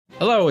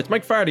Hello, it's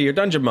Mike Farty, your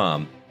Dungeon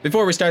Mom.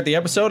 Before we start the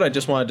episode, I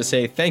just wanted to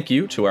say thank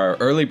you to our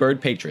early bird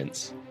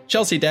patrons,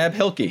 Chelsea Dab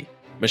Hilke,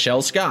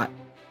 Michelle Scott,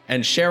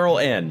 and Cheryl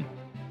N.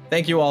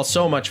 Thank you all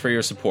so much for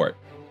your support.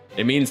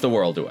 It means the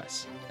world to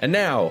us. And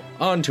now,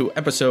 on to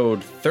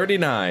episode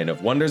 39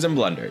 of Wonders and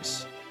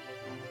Blunders.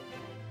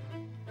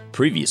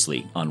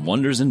 Previously on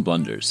Wonders and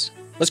Blunders.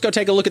 Let's go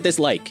take a look at this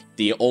lake.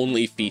 The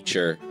only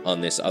feature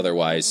on this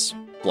otherwise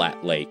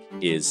flat lake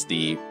is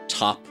the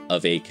top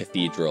of a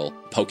cathedral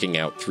poking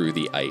out through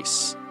the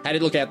ice. How'd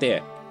it look out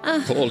there?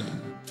 Cold.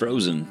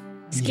 Frozen.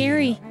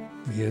 Scary.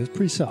 Yeah, it's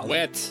pretty solid.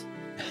 Wet.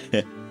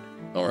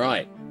 All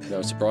right.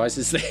 No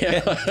surprises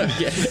there.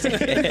 Yes.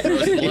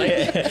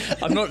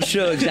 I'm not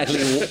sure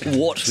exactly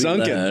what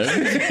Sunken.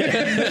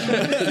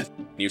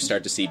 You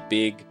start to see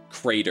big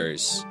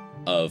craters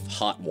of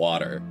hot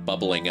water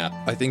bubbling up.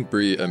 I think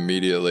Bree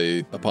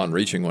immediately, upon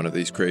reaching one of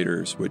these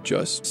craters, would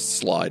just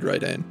slide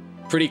right in.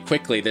 Pretty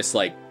quickly, this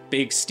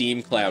big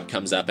steam cloud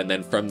comes up, and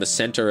then from the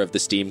center of the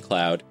steam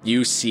cloud,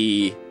 you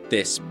see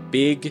this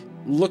big,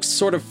 looks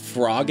sort of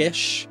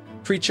froggish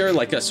creature,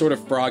 like a sort of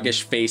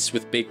froggish face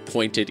with big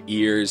pointed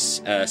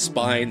ears,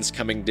 spines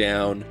coming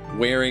down,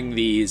 wearing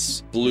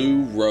these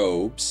blue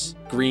robes,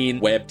 green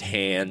webbed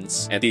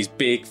hands, and these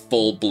big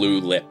full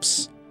blue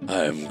lips.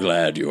 I'm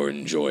glad you're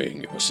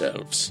enjoying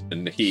yourselves.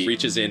 And he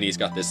reaches in, he's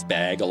got this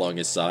bag along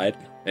his side,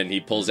 and he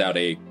pulls out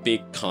a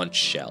big conch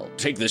shell.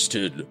 Take this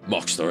to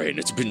Moxthorane.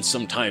 It's been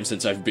some time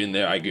since I've been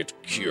there. I get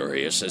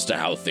curious as to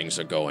how things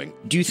are going.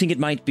 Do you think it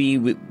might be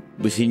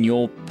within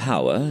your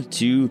power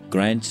to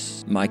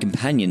grant my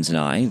companions and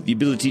I the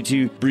ability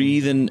to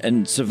breathe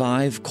and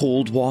survive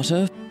cold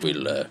water?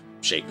 We'll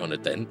shake on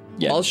it then.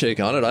 Yeah. I'll shake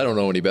on it. I don't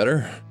know any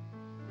better.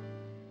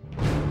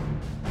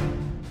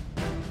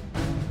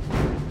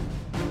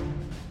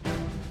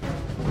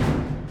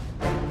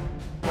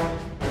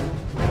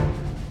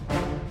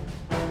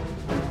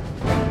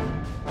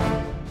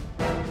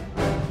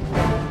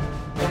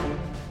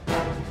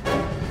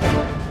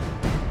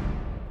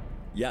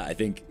 Yeah, I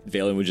think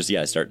Valen would just,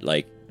 start,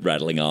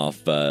 rattling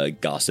off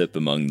gossip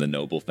among the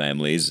noble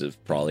families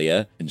of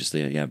Pralia and just,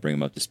 bring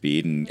him up to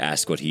speed and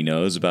ask what he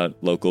knows about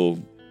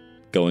local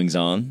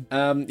goings-on.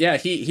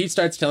 He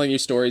starts telling you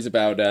stories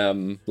about,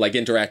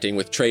 interacting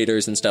with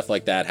traders and stuff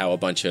like that, how a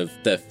bunch of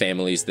the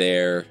families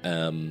there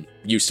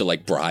used to,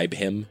 bribe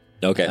him.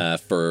 Okay.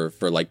 For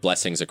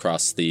blessings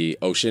across the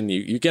ocean.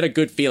 You get a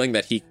good feeling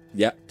that he,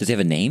 Does he have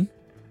a name?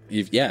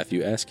 If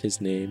you ask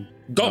his name.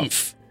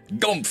 Gumph!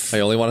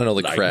 I only want to know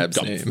the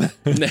crab's name.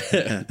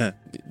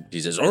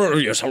 He says, oh,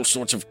 yes, all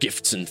sorts of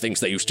gifts and things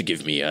they used to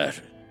give me.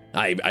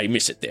 I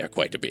miss it there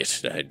quite a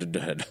bit. I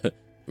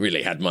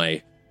really had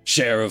my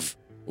share of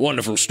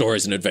wonderful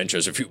stories and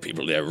adventures. A few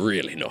people there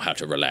really know how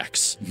to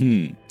relax.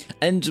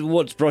 And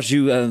what brought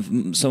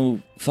you so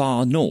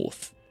far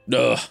north?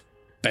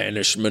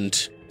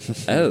 Banishment.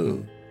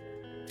 Oh.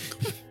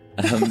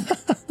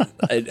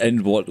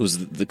 And what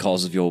was the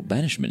cause of your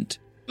banishment?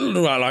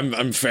 Well,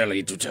 I'm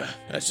fairly,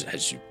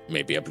 as you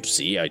may be able to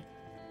see, I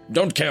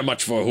don't care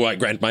much for who I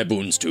grant my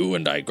boons to,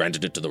 and I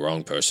granted it to the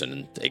wrong person,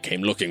 and they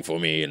came looking for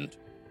me, and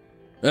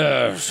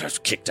I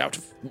was kicked out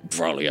of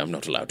Pralia. I'm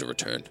not allowed to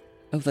return.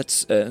 Oh,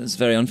 that's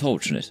very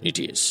unfortunate. It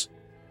is.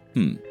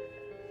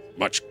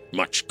 Much,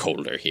 much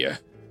colder here.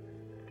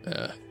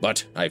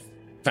 But I've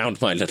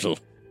found my little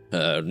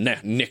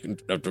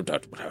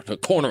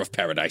corner of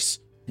paradise.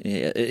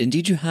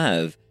 Indeed you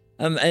have.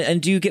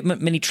 And do you get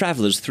many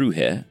travelers through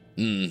here?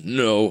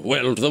 No.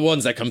 Well, the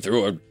ones that come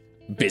through are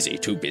busy,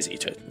 too busy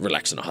to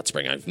relax in a hot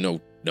spring. I've no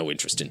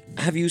interest in.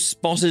 Have you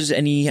spotted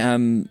any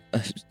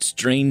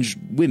strange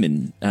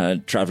women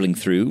traveling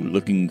through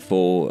looking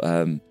for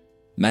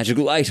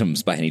magical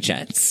items by any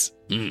chance?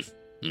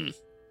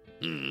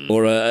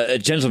 Or a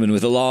gentleman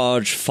with a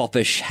large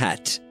foppish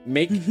hat?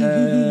 Make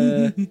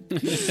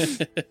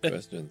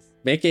Questions.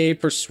 Make a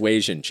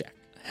persuasion check.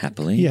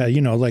 Happily. Yeah,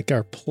 like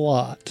our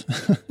plot.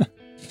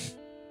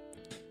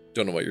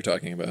 Don't know what you're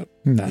talking about.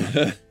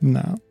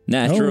 No.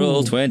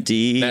 Natural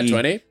 20. Nat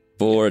 20?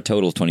 For a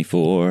total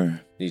 24.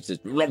 He says,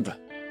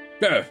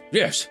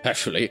 yes,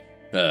 actually.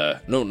 No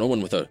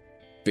one with a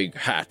big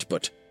hat,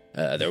 but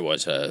there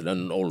was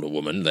an older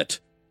woman that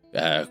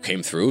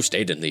came through,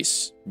 stayed in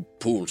these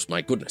pools.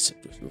 My goodness,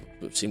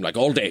 it seemed like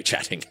all day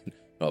chatting.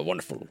 A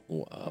wonderful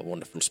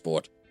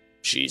sport.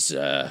 She's,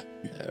 I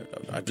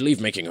believe,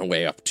 making her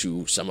way up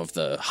to some of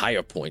the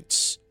higher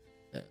points,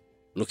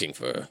 looking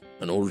for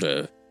an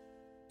older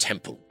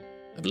temple.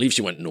 I believe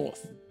she went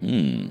north.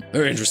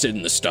 Very interested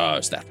in the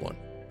stars, that one.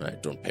 I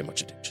don't pay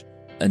much attention.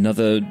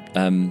 Another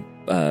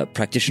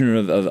practitioner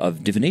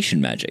of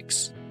divination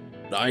magics.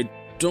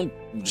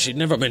 She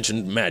never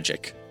mentioned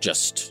magic,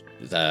 just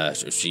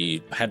that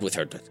she had with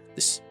her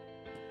this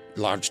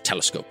large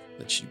telescope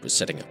that she was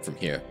setting up from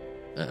here,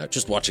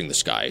 just watching the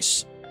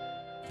skies.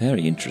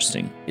 Very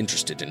interesting.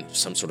 Interested in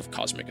some sort of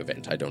cosmic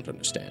event I don't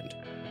understand.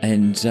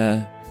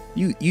 And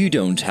you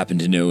don't happen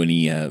to know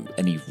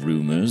any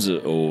rumors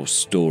or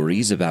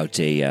stories about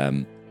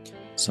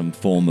some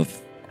form of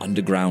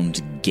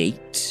underground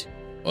gate?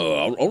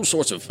 All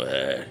sorts of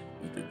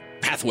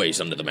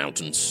pathways under the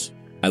mountains.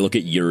 I look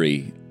at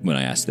Yuri when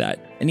I ask that.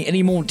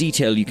 Any more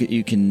detail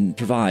you can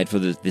provide for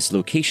this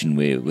location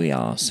we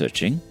are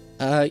searching?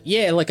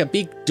 Yeah, like a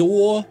big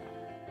door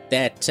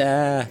that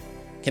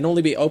can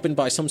only be opened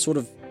by some sort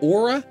of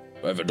aura.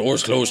 If a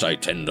door's closed, I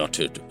tend not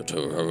to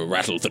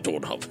rattle the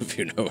doorknob, if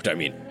you know what I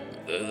mean.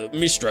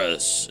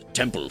 Mistra's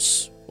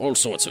temples, all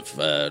sorts of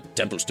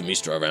temples to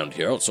Mistra around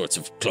here, all sorts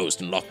of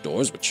closed and locked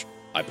doors, which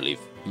I believe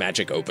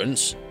magic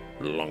opens.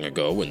 Long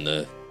ago, when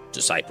the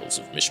disciples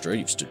of Mistra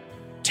used to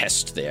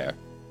test their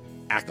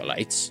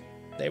acolytes,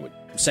 they would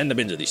send them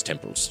into these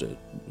temples to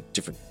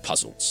different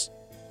puzzles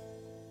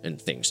and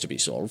things to be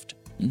solved.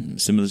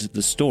 Similar to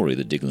the story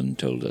that Diglin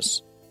told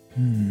us.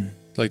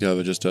 I'd like to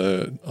have just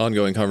an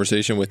ongoing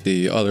conversation with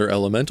the other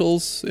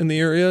elementals in the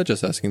area,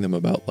 just asking them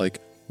about, like,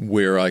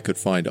 where I could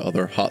find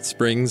other hot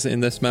springs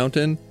in this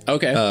mountain.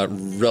 Okay.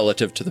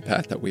 Relative to the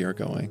path that we are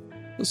going.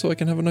 So I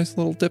can have a nice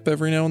little dip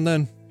every now and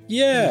then.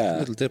 Yeah.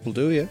 Little dip will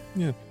do you.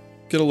 Yeah.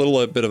 Get a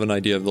little bit of an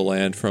idea of the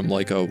land from,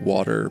 like, a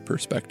water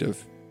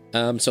perspective.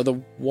 So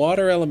the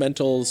water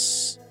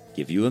elementals...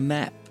 Give you a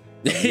map.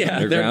 Yeah,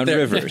 Underground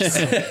rivers.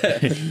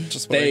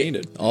 Just what I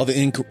needed. All the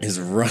ink is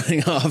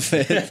running off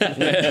it.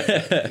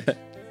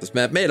 This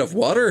map made of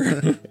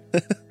water?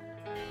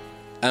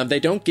 They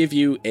don't give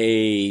you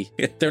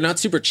they're not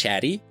super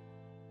chatty,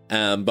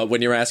 but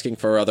when you're asking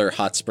for other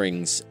hot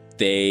springs,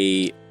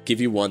 they give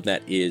you one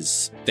that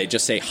is, they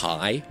just say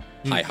hi,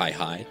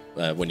 hi,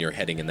 when you're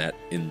heading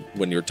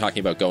when you're talking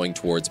about going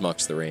towards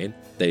Mox the Rain.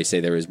 They say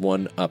there is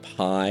one up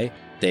high.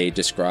 They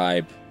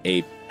describe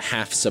a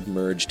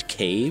half-submerged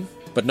cave,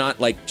 but not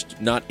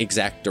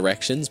exact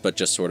directions, but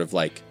just sort of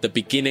like the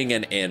beginning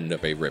and end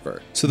of a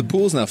river. So the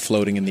pool's now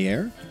floating in the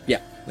air?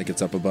 Yeah. Like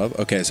it's up above?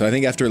 Okay, so I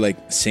think after like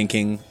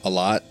sinking a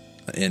lot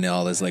in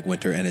all this like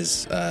winter and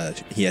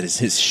he had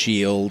his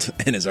shield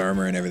and his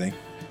armor and everything,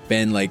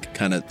 Ben like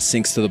kind of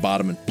sinks to the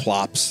bottom and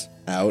plops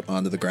out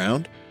onto the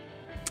ground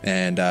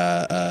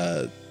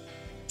and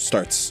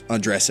starts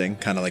undressing,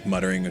 kind of like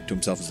muttering to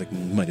himself. He's like,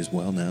 might as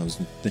well now.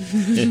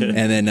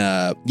 And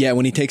then,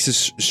 when he takes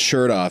his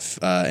shirt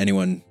off,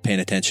 anyone paying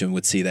attention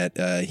would see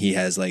that he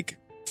has like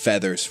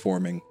feathers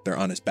forming. They're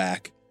on his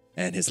back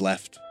and his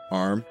left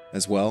arm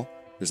as well.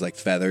 There's like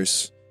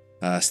feathers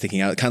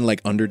sticking out, kind of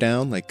like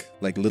underdown,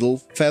 like little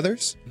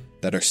feathers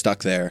that are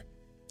stuck there.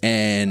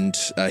 And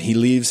he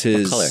leaves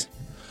his... What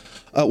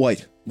color?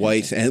 White.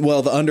 White. And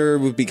well, the under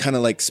would be kind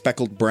of like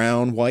speckled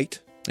brown white.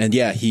 And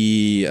yeah,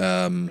 he...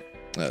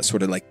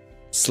 sort of like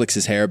slicks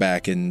his hair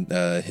back and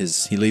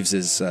he leaves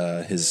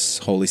his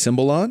holy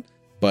symbol on,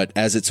 but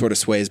as it sort of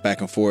sways back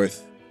and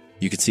forth,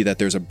 you can see that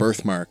there's a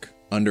birthmark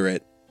under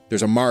it.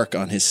 There's a mark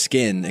on his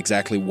skin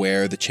exactly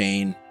where the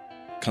chain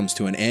comes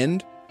to an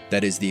end.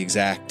 That is the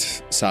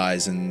exact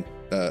size and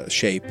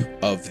shape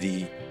of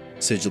the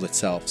sigil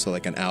itself. So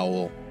like an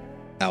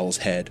owl's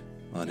head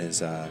on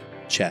his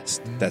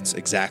chest. That's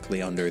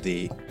exactly under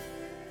the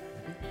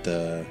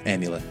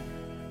amulet.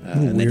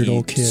 And then Weird he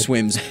old kid.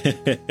 swims.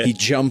 He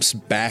jumps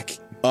back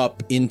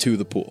up into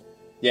the pool.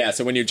 Yeah,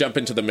 so when you jump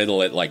into the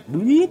middle, it like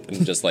bloop,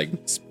 and just like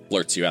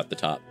splurts you out the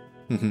top.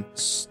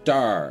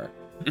 Star.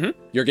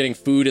 You're getting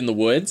food in the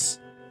woods.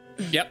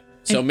 Yep.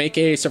 So make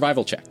a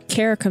survival check.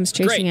 Kara comes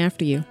chasing Great.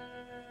 after you.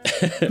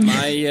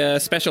 My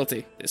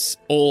specialty. This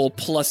old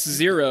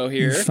 +0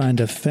 here. Find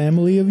a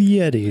family of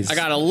Yetis. I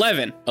got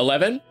 11.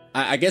 11?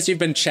 I guess you've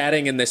been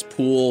chatting in this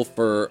pool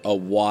for a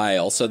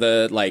while. So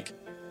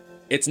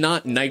it's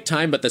not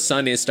nighttime, but the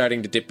sun is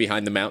starting to dip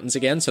behind the mountains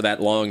again. So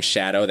that long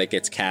shadow that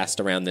gets cast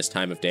around this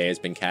time of day has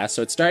been cast.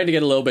 So it's starting to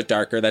get a little bit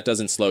darker. That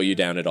doesn't slow you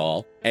down at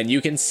all. And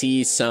you can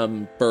see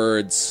some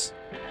birds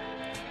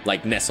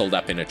like nestled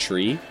up in a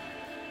tree.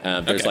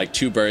 There's like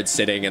two birds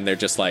sitting and they're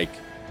just like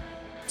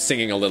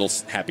singing a little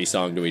happy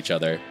song to each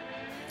other.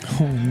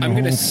 Oh, no. I'm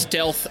going to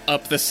stealth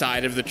up the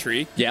side of the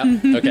tree. Yeah.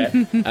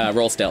 Okay.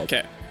 Roll stealth.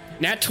 Okay.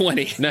 Nat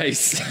 20.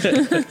 Nice.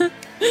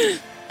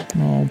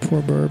 Oh,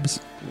 poor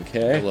burbs.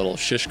 Okay. A little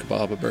shish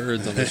kebab of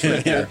birds on this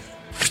right here.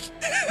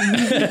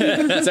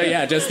 So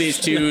yeah, just these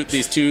two,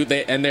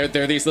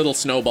 they're these little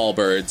snowball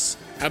birds.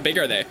 How big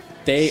are they?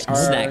 They are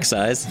Snack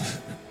size.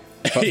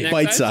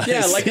 Bite size.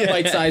 Yeah, like a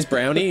bite-sized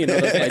brownie. You know,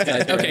 those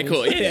bite-sized Okay, brownies.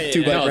 cool. Yeah.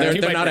 Two bite No, brownie.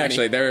 they're not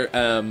actually. They're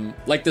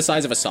like the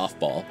size of a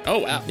softball. Oh,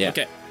 wow. Yeah.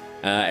 Okay.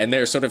 And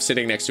they're sort of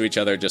sitting next to each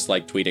other, just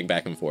like tweeting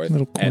back and forth.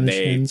 Little And Cornish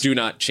they hens. do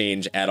not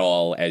change at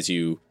all as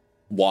you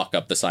walk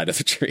up the side of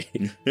the tree.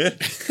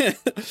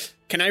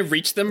 Can I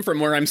reach them from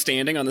where I'm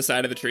standing on the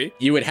side of the tree?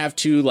 You would have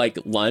to like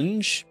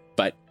lunge,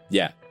 but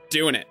yeah.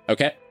 Doing it.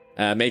 Okay.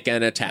 Make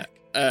an attack.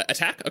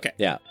 Attack? Okay.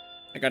 Yeah.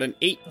 I got an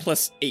 8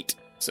 + 8,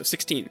 so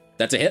 16.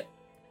 That's a hit.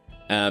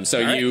 So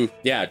All right. you,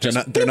 yeah,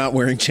 just They're not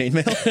wearing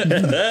chainmail.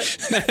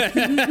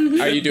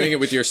 are you doing it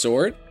with your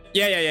sword?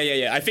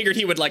 Yeah. I figured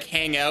he would like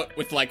hang out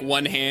with like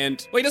one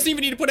hand. Well, he doesn't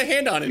even need to put a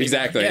hand on it. anymore.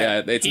 Exactly.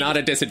 Yeah. It's not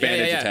a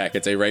disadvantage Yeah. attack.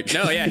 It's a right.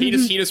 No, yeah, he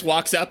just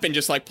walks up and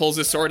just like pulls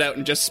his sword out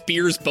and just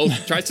spears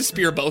both, tries to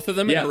spear both of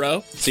them in a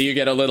row. So you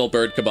get a little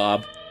bird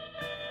kebab.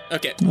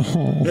 Okay.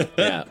 Oh,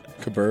 Yeah.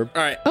 Kaburb.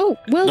 All right. Oh,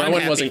 well, No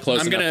one happy. wasn't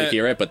close I'm enough gonna- to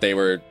hear it, but they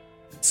were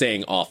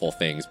saying awful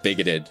things,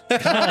 bigoted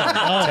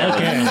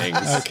Okay.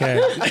 things. Okay.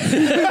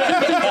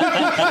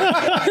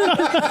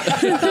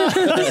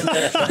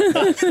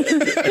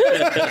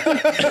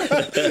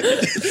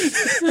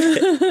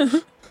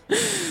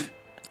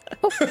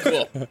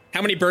 Cool.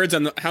 How many birds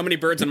on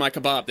my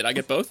kebab? Did I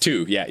get both?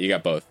 2, yeah, you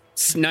got both.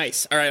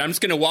 Nice. All right, I'm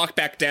just gonna walk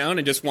back down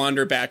and just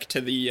wander back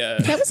to the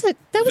That was a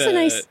the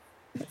nice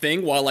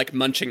thing while like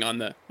munching on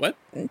the what?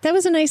 that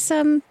was a nice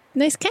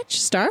catch,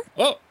 Star.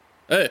 Oh,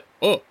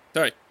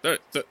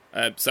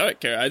 sorry,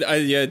 Kara.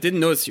 I didn't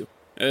notice you.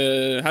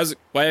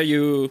 Why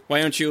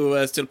aren't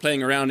you still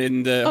playing around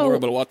in the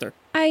horrible water?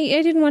 I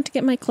didn't want to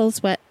get my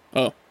clothes wet.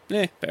 Oh,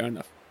 fair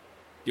enough.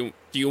 Do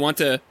you want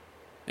to?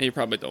 You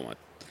probably don't want.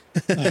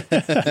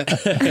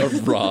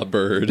 A raw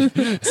bird.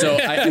 So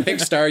I think,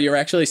 Star, you're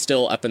actually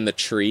still up in the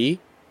tree.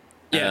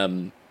 Yeah.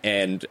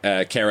 And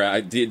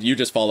Kara, you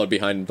just followed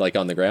behind, like,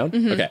 on the ground?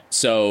 Mm-hmm. Okay.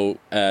 So,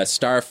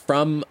 Star,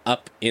 from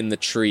up in the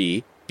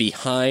tree,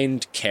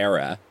 behind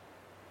Kara,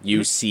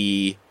 you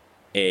see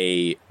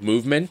a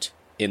movement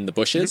in the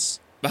bushes.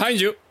 Behind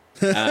you.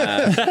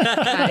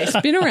 I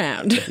spin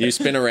around. You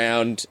spin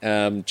around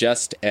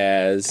just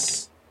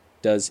as...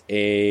 Does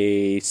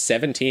a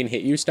 17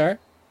 hit you, Star?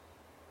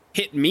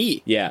 Hit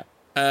me. Yeah.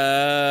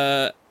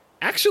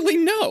 Actually,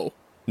 no.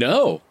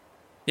 No.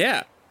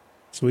 Yeah.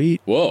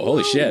 Sweet. Whoa,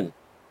 holy shit.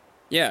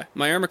 Yeah.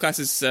 My armor class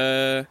is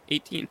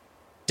 18.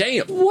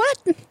 Damn. What?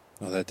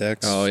 Oh, that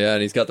dex. Oh yeah,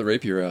 and he's got the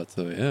rapier out,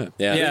 so yeah.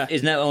 Yeah.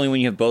 Isn't that only when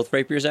you have both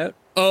rapiers out?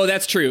 Oh,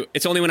 that's true.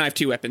 It's only when I have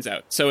 2 weapons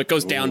out, so it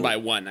goes down by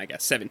 1, I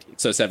guess. 17.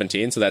 So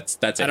 17, so that's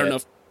a I don't hit. know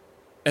if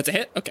that's a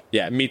hit. Okay.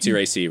 Yeah, it meets your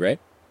AC, right?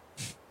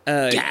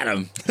 Got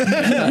him.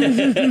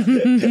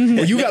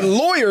 Well, you got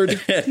lawyered.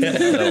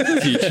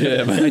 Teach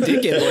him. I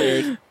did get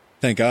lawyered.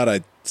 Thank God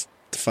I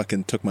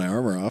fucking took my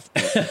armor off.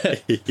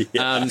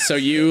 So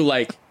you,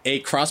 like, a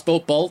crossbow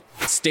bolt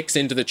sticks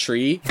into the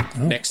tree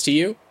next to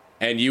you,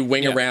 and you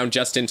wing around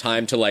just in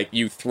time to, like,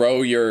 you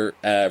throw your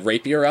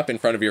rapier up in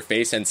front of your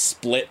face and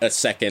split a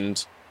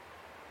second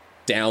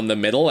down the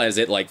middle as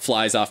it, like,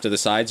 flies off to the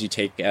sides. You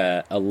take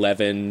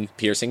 11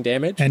 piercing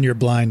damage. And you're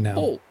blind now.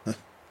 Oh.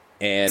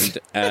 And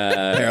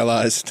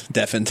Paralyzed,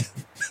 deafened.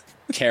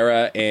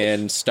 Kara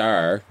and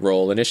Star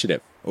roll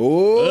initiative.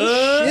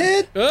 Oh,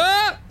 shit.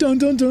 Dun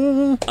dun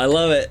dun. I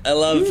love it. I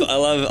love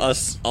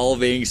us all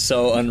being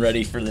so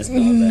unready for this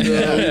combat.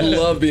 I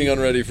love being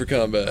unready for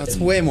combat. That's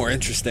way more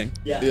interesting.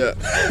 Yeah.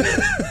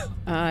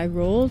 I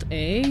rolled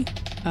a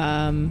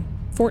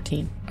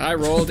 14. I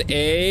rolled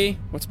a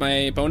what's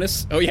my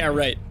bonus? Oh yeah,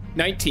 right.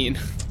 19.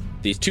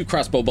 These 2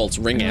 crossbow bolts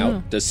ring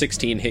out. Does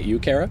 16 hit you,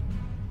 Kara?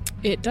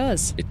 It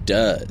does. It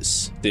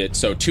does.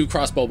 So 2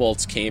 crossbow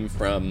bolts came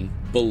from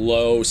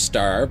below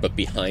Star, but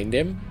behind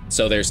him.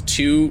 So there's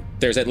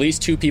at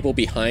least 2 people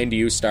behind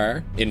you,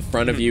 Star. In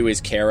front of you is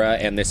Kara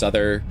and this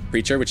other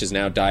creature, which is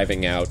now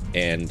diving out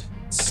and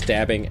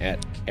stabbing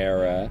at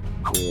Kara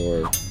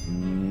for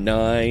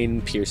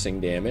 9 piercing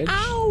damage.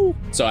 Ow!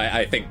 So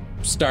I think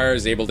Star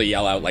is able to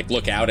yell out, like,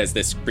 look out, as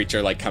this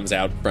creature, like, comes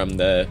out from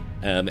the...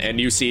 and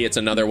you see it's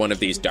another one of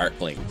these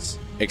darklings.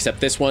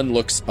 Except this one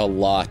looks a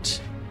lot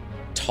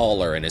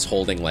taller and is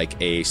holding, like,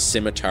 a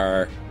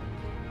scimitar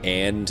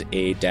and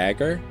a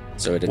dagger.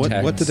 So it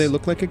attacks. What do they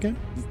look like again?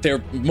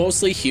 They're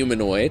mostly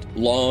humanoid,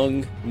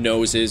 long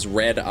noses,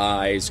 red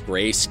eyes,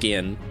 gray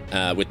skin,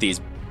 with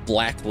these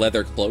black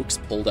leather cloaks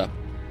pulled up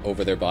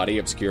over their body,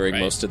 obscuring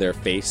most of their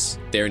face.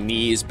 Their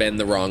knees bend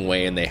the wrong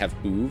way, and they have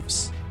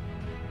hooves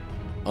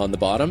on the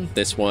bottom.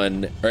 This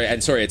one,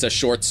 it's a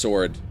short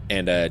sword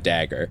and a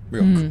dagger.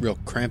 Real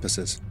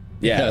Krampuses.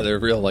 Yeah, they're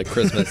real, like,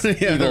 Christmas.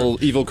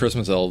 evil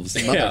Christmas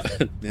elves. Yeah.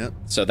 Yeah.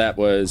 So that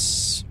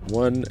was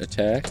 1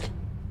 attack.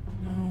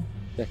 Oh,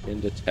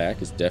 Second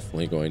attack is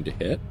definitely going to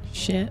hit.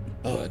 shit.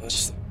 Oh,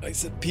 it's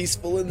nice and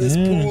peaceful in this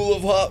pool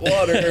of hot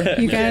water.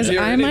 You guys,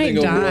 I might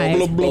die.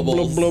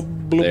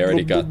 They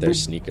already got their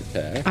sneak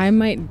attack. I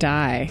might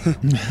die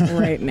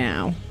right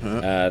now.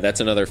 That's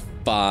another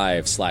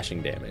 5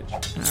 slashing damage.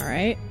 All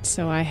right.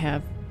 So I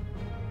have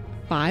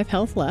 5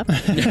 health left.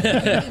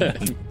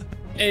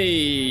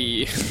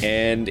 Hey.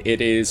 And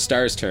it is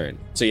Star's turn.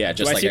 So yeah,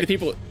 just Do I like see the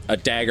people? a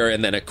dagger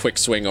and then a quick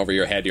swing over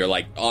your head. You're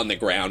like on the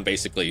ground,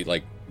 basically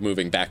like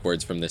moving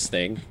backwards from this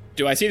thing.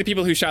 Do I see the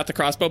people who shot the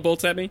crossbow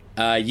bolts at me?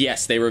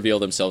 Yes, they reveal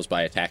themselves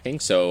by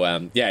attacking.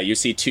 So yeah, you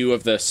see 2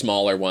 of the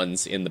smaller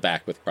ones in the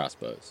back with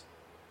crossbows.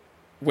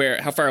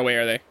 Where? How far away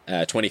are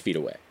they? 20 feet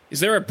away. Is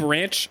there a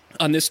branch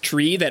on this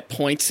tree that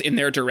points in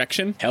their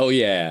direction? Hell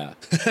yeah.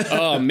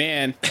 Oh,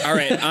 man. All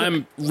right,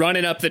 I'm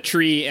running up the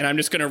tree, and I'm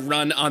just going to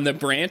run on the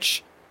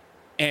branch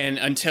and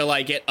until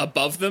I get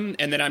above them,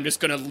 and then I'm just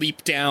going to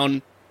leap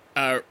down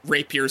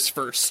rapiers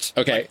first.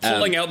 Okay. Like,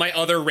 pulling out my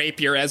other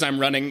rapier as I'm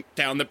running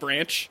down the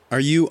branch. Are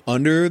you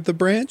under the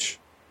branch?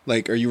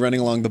 Like, are you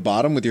running along the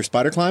bottom with your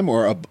spider climb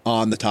or up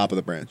on the top of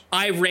the branch?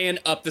 I ran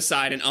up the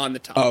side and on the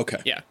top. Oh,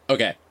 okay. Yeah.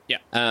 Okay. Yeah.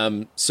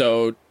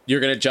 So you're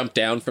going to jump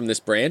down from this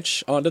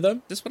branch onto them?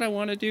 Is this what I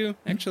want to do,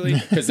 actually?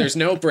 Because there's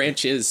no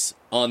branches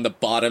on the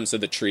bottoms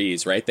of the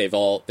trees, right? They're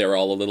all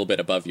a little bit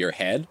above your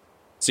head.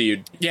 So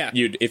you'd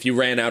if you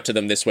ran out to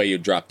them this way,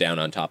 you'd drop down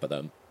on top of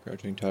them.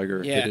 Crouching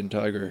tiger, Yeah. hidden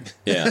tiger.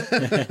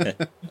 Yeah.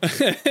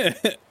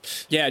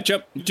 Yeah,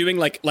 doing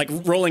like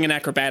rolling an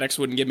acrobatics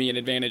wouldn't give me an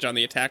advantage on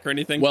the attack or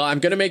anything. Well, I'm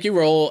going to make you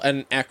roll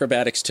an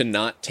acrobatics to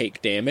not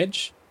take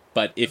damage,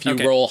 but if you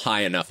Okay. roll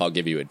high enough, I'll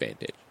give you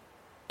advantage.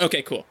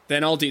 Okay, cool.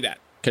 Then I'll do that.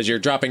 Because you're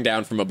dropping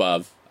down from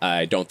above.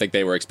 I don't think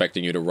they were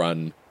expecting you to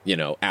run,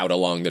 out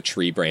along the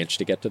tree branch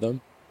to get to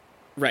them.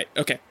 Right.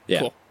 Okay. Yeah.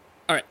 Cool.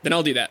 All right, then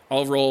I'll do that.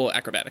 I'll roll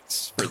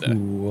acrobatics for the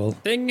Cool.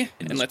 thing,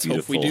 and these let's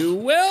hope we beautiful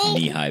do well.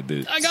 knee-high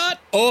boots. I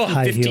got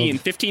High 15. heeled.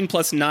 15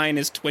 plus 9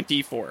 is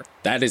 24.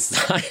 That is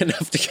high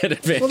enough to get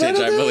advantage,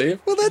 I believe.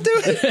 Will that do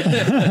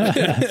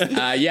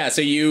it? Yeah,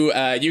 so you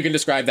can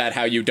describe that,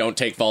 how you don't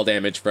take fall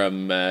damage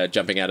from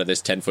jumping out of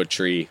this 10-foot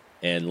tree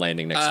and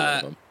landing next to one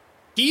of them.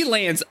 He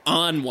lands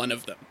on one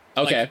of them.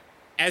 Okay.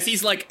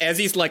 Like, as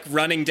he's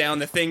running down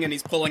the thing and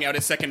he's pulling out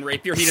his second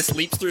rapier, he just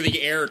leaps through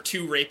the air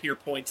 2 rapier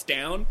points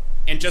down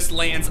and just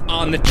lands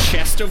on the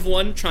chest of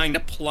one, trying to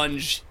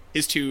plunge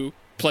his 2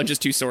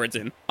 swords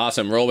in.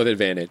 Awesome. Roll with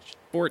advantage.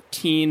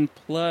 14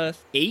 plus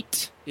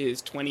 8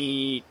 is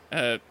 22.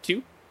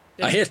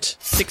 A hit.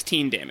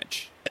 16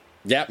 damage.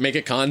 Yeah, make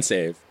a con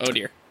save. Oh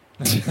dear.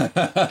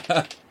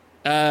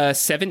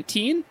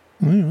 17?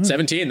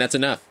 17, that's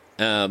enough.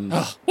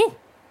 Woo.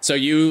 So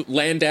you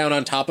land down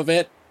on top of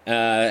it.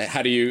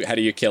 How do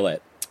you kill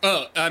it?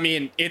 Oh, I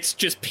mean, it's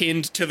just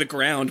pinned to the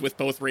ground with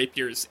both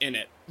rapiers in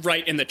it,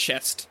 right in the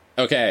chest.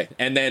 Okay,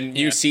 and then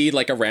you see,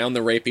 around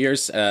the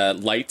rapiers,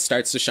 light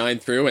starts to shine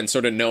through, and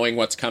sort of knowing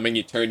what's coming,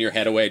 you turn your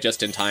head away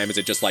just in time as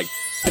it just,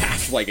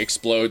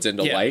 explodes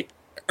into Yeah. light.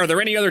 Are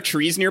there any other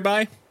trees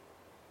nearby?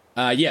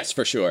 Yes,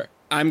 for sure.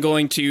 I'm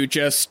going to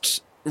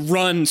just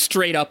run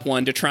straight up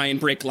one to try and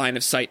break line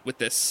of sight with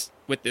this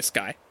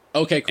guy.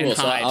 Okay, cool. And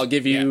So hide. I'll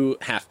give you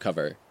half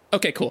cover.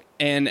 Okay, cool.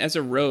 And as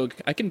a rogue,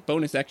 I can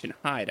bonus action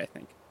hide, I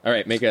think. All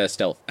right, make a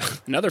stealth.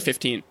 Another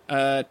 15.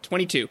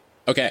 22.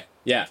 Okay,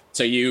 yeah.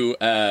 So you,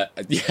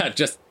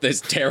 just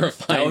this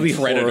terrifying That would be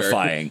predator.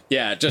 horrifying.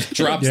 Yeah, just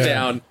drops Yeah.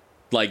 down,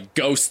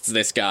 ghosts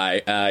this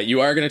guy.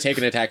 You are going to take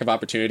an attack of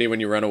opportunity when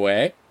you run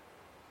away,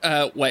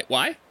 Wait,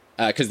 why?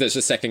 because there's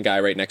a second guy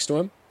right next to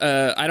him.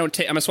 I don't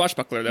take. I'm a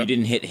swashbuckler, though. You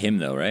didn't hit him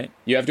though, right?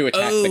 You have to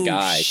attack the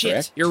guy, shit.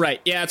 correct? You're right.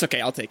 Yeah, it's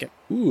okay. I'll take it.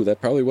 Ooh,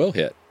 that probably will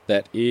hit.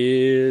 That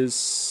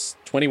is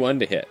 21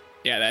 to hit.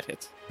 Yeah, that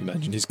hits.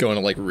 Imagine he's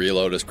going to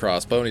reload his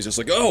crossbow and he's just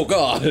like, oh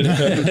god.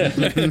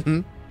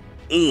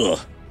 Ugh.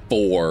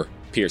 4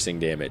 piercing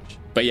damage.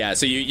 But yeah,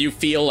 so you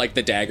feel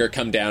the dagger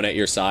come down at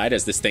your side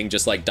as this thing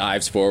just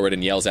dives forward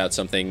and yells out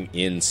something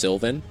in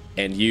Sylvan.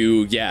 And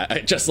you,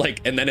 just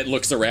and then it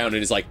looks around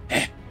and is like,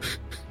 eh.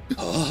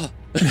 Oh.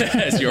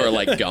 As you're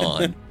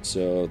gone.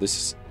 So this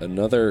is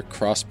another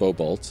crossbow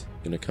bolt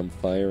gonna come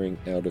firing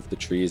out of the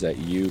trees at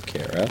you,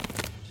 Kara.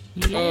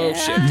 Oh,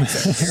 shit.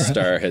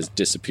 Star has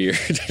disappeared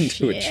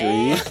into a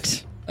tree.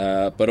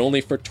 But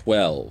only for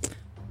 12.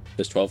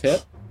 Does 12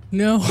 hit?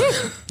 No.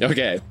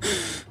 Okay.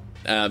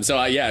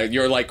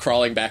 You're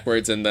crawling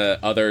backwards, and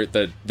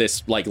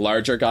this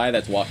larger guy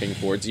that's walking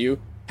towards you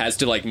has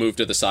to move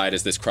to the side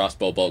as this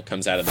crossbow bolt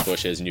comes out of the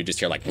bushes, and you just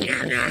hear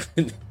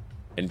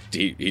and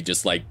he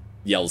just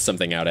yells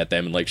something out at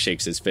them and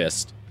shakes his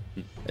fist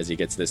as he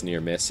gets this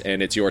near miss,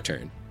 and it's your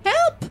turn.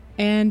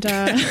 And So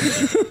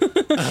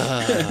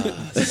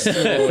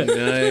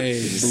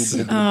nice.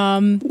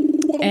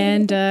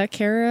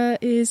 Kara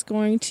is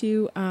going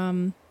to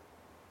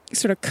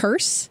sort of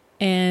curse,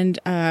 and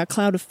a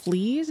cloud of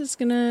fleas is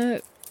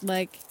gonna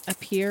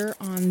appear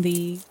on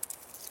the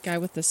guy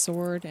with the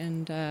sword,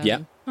 and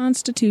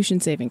Constitution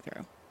saving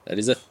throw. That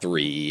is a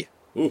 3.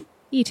 Ooh.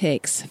 He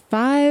takes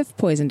 5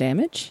 poison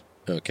damage,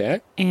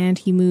 Okay. and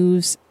he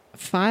moves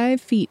 5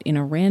 feet in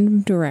a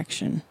random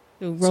direction.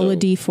 So roll a So-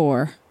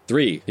 d4.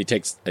 3. He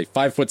takes a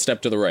 5-foot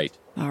step to the right.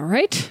 All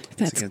right,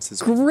 that's against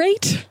his-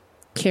 great.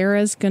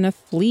 Kara's gonna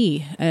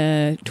flee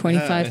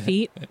 25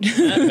 feet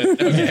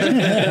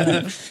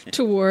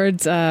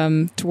towards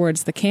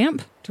the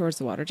camp, towards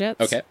the water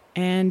jets. Okay.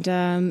 And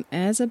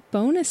as a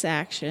bonus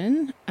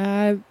action,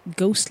 a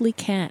ghostly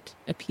cat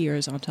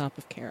appears on top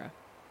of Kara.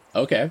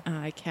 Okay.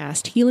 I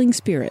cast Healing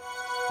Spirit.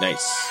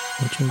 Nice.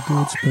 Such a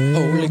good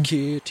spell.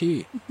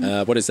 kitty.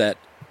 What does that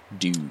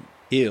do?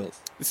 Heals.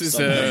 This is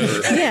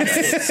Yes.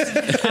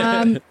 It's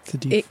a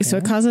D4. So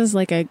it causes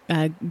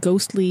a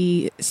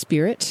ghostly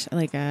spirit,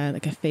 like a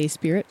fey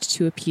spirit,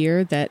 to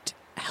appear that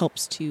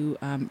helps to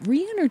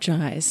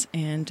re-energize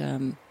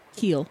and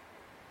heal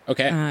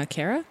Okay.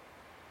 Kara.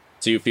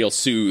 So you feel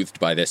soothed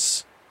by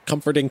this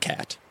comforting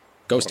cat.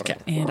 Ghost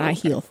cat. And I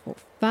heal for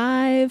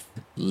 5.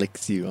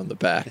 Licks you on the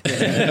back.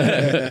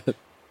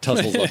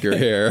 Tussles up your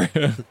hair.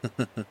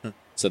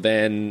 So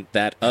then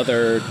that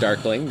other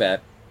darkling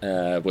that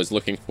was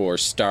looking for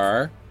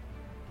Star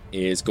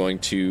is going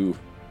to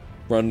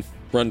run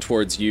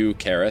towards you,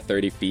 Kara,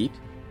 30 feet,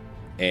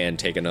 and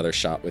take another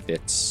shot with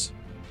its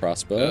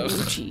crossbow. Oh,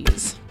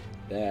 jeez.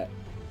 That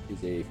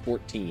is a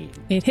 14.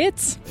 It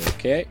hits.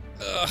 Okay.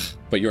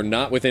 But you're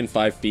not within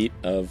 5 feet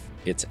of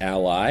its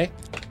ally,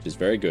 which is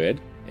very good.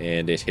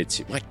 And it hits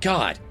you. My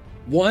God.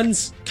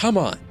 Ones, come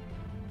on.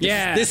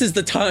 Yeah. This is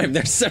the time.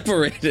 They're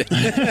separated.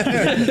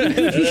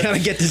 You gotta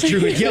get this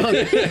druid young.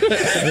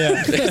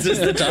 This is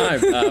the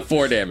time.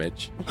 4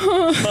 damage.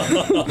 Wow.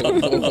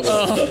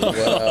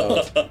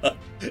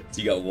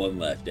 So you got 1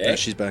 left, eh? Yeah,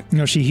 she's back.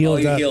 No, she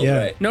healed you up. healed, Yeah.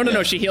 right.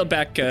 No, she healed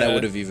back. That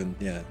would have even,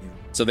 yeah.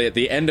 So at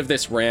the end of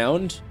this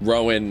round,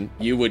 Rowan,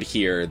 you would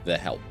hear the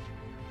help.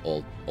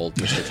 Old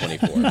Mr.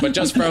 24. But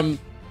just from,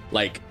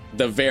 like,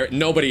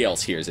 nobody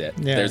else hears it.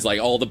 Yeah. There's, like,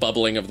 all the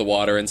bubbling of the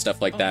water and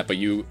stuff like that, but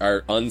you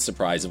are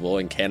unsurprisable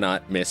and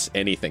cannot miss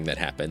anything that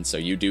happens. So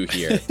you do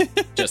hear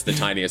just the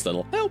tiniest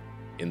little help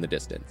in the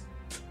distance.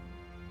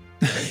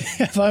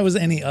 If I was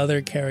any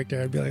other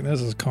character, I'd be like, this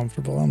is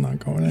comfortable. I'm not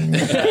going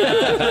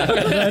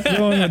anywhere.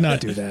 Rowan would not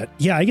do that.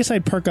 Yeah, I guess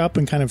I'd perk up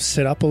and kind of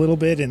sit up a little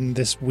bit in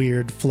this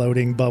weird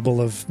floating bubble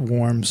of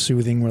warm,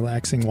 soothing,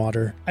 relaxing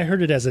water. I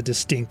heard it as a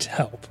distinct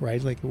help,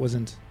 right? Like it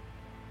wasn't...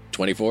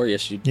 24,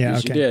 yes, you Yeah,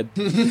 yes, okay.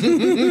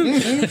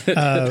 you did.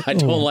 I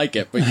don't like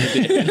it, but you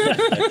did.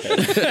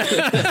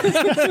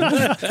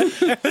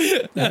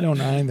 I don't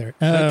either.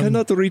 I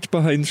cannot reach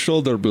behind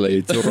shoulder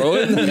blades.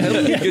 Rowan,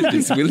 help me get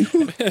this, will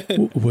you?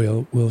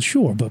 Well,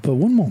 sure, but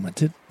one moment.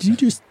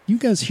 Did you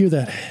guys hear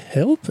that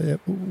help?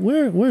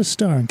 Where's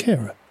Star and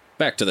Kara?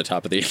 Back to the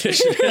top of the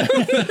initiative.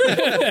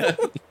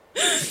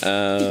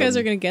 You guys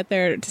are going to get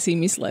there to see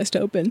me sliced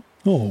open.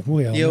 Oh,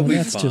 well, You'll no, be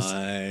that's just...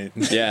 fine.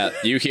 Yeah,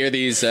 you hear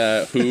these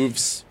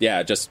hooves,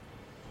 just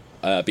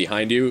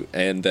behind you,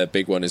 and the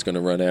big one is going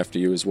to run after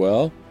you as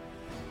well.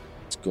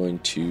 It's going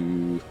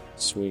to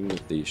swing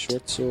with the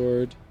short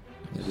sword.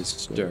 It is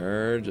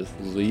Star just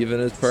leaving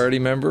his party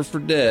member for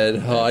dead,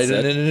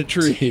 hiding in a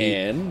tree.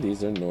 10.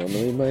 These are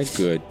normally my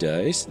good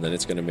dice. And then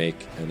it's going to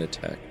make an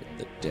attack with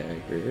the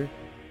dagger.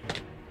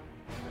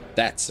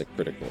 That's a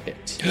critical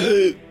hit.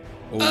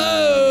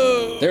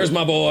 Oh! There's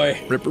my boy.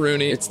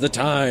 Ripperoonie. It's the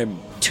time.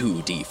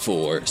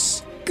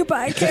 2d4s.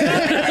 Goodbye,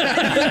 Kara.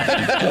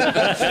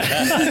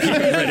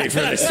 Get ready for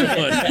this one.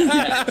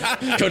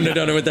 Couldn't have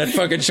done it with that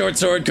fucking short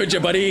sword, could you,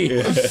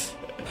 buddy?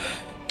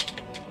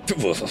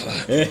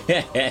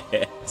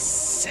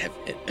 7.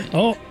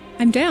 Oh,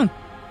 I'm down.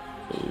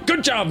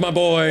 Good job, my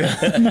boy.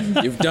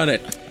 You've done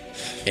it.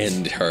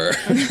 End her.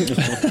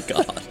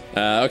 God.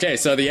 Okay,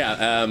 so these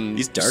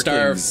Star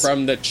darklings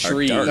from the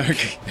tree.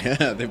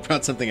 Yeah, they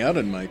brought something out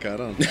in Mike. I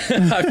don't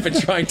I've been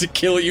trying to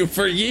kill you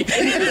for years.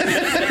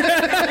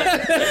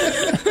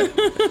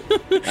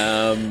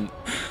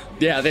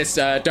 This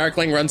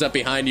Darkling runs up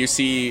behind you.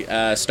 See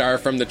Star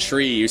from the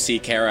tree. You see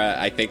Kara,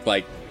 I think,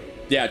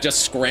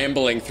 just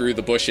scrambling through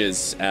the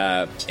bushes,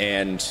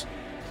 and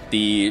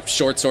the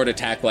short sword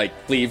attack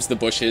cleaves the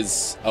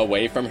bushes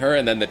away from her,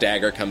 and then the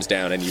dagger comes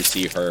down, and you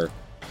see her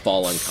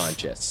fall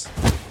unconscious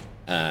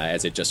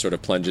as it just sort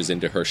of plunges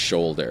into her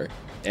shoulder.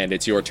 And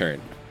it's your turn.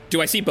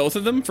 Do I see both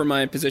of them from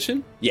my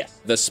position?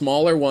 Yes. The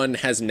smaller one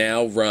has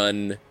now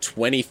run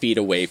 20 feet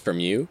away from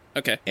you.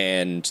 Okay.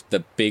 And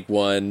the big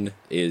one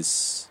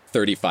is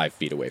 35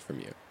 feet away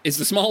from you. Is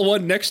the small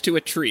one next to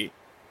a tree?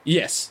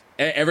 Yes.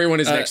 Everyone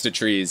is next to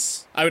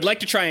trees. I would like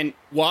to try and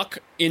walk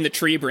in the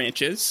tree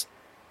branches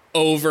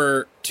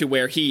over to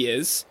where he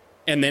is,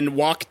 and then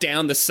walk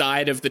down the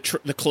side of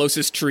the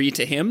closest tree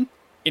to him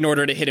in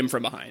order to hit him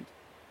from behind.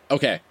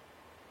 Okay.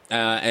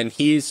 And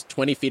he's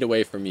 20 feet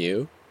away from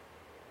you.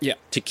 Yeah.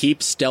 To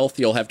keep stealth,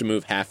 you'll have to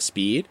move half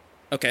speed.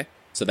 Okay.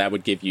 So that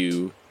would give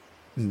you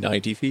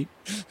 90 feet.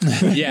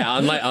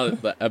 Yeah,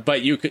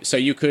 but you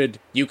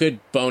could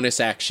bonus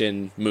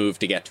action move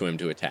to get to him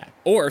to attack.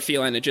 Or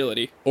feline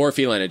agility.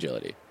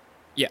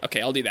 Yeah,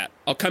 okay, I'll do that.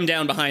 I'll come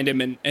down behind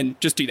him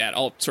and just do that.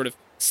 I'll sort of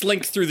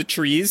slink through the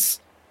trees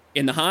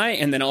in the high,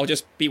 and then I'll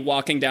just be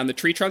walking down the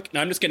tree trunk, and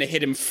I'm just going to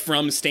hit him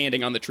from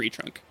standing on the tree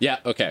trunk. Yeah,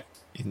 okay.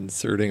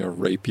 Inserting a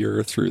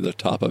rapier through the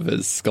top of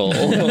his skull.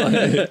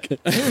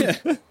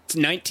 It's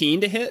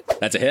 19 to hit.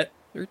 That's a hit.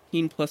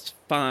 13 plus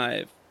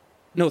 5.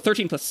 No,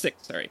 13 plus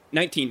 6, sorry.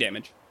 19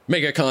 damage.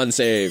 Make a con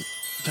save.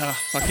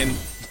 I'm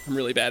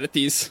really bad at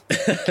these.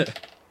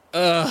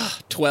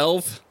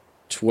 12.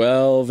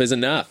 12 is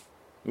enough.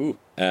 Ooh.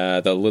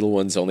 The little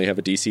ones only have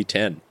a DC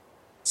 10.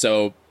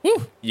 So,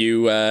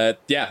 you,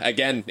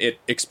 again, it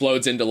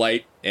explodes into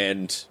light,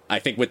 and I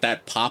think with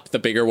that pop, the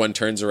bigger one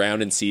turns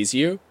around and sees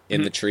you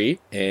in the tree,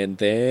 and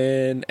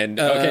then,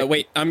 okay.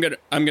 Wait, I'm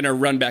gonna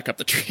run back up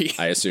the tree.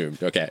 I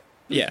assumed, okay.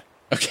 Yeah.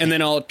 Okay. And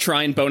then I'll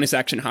try and bonus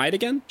action hide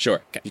again.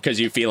 Sure. Okay. Because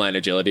you feline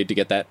agility to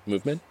get that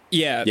movement?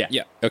 Yeah.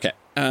 Okay.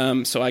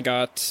 So I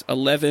got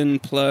 11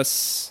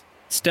 plus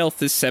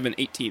stealth is 7,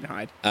 18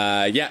 hide.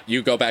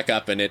 You go back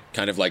up, and it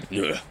kind of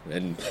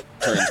and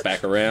turns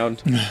back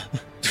around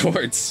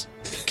towards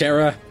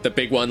Kara. The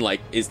big one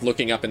is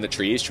looking up in the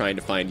trees trying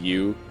to find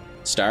you,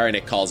 Star, and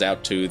it calls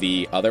out to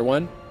the other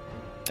one.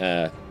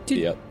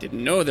 Didn't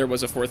know there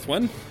was a fourth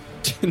one.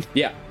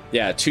 Yeah,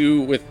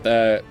 two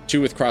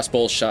with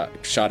crossbow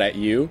shot at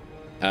you.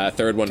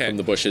 Third one from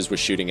the bushes was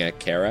shooting at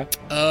Kara.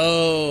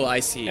 Oh, I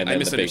see. And I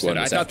then the big misunderstood. one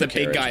I is thought after the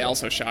big Kara as guy well.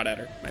 also shot at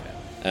her. My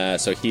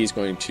bad. So he's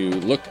going to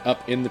look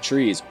up in the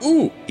trees.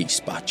 Ooh, he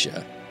spots you.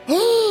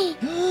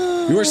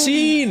 You are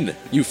seen.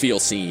 You feel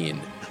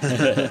seen.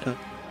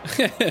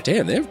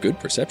 Damn, they have good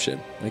perception.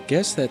 I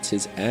guess that's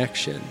his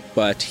action.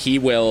 But he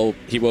will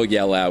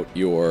yell out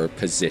your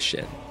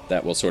position.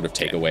 That will sort of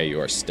take away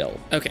your stealth.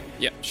 Okay,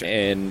 yeah, sure.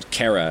 And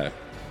Kara,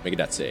 make a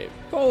death save.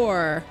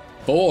 4.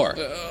 4.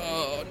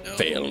 Oh, no.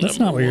 Fail That's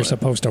not what you're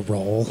supposed to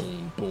roll.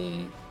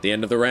 The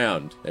end of the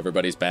round.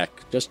 Everybody's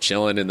back, just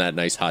chilling in that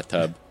nice hot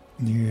tub.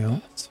 Yeah.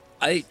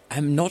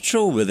 I'm not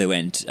sure where they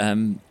went.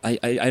 I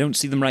don't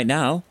see them right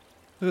now.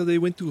 They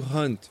went to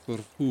hunt for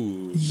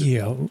food.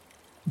 Yeah.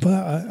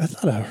 But I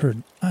thought I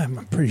heard.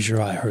 I'm pretty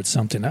sure I heard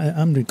something.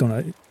 I'm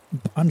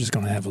just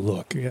gonna have a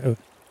look, and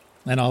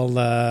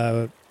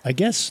I'll. I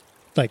guess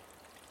like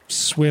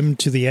swim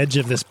to the edge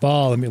of this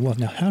ball. I mean, well,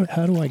 now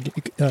how do I get?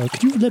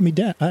 Could you let me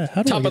down?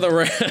 How do Top I of the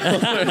round.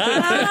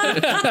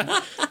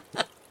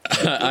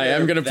 I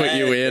am going to put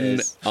you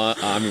in.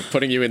 I'm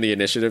putting you in the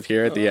initiative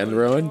here at the end,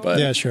 Rowan. But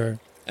yeah, sure.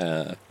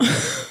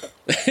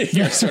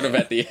 You're sort of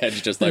at the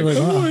edge, just like.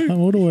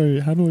 How do I?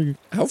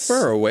 How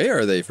far away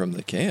are they from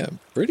the camp?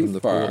 Pretty From the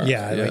far. pool?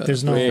 Yeah, like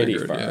there's no. Pretty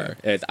Figured,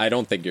 far. I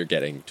don't think you're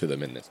getting to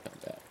them in this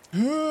combat.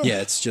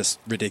 Yeah, it's just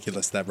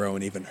ridiculous that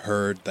Rowan even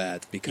heard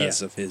that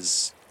because of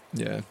his.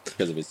 Yeah.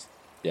 Because of his.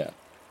 Yeah.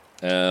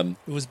 It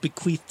was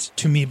bequeathed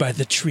to me by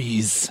the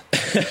trees.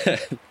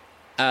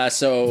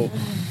 So,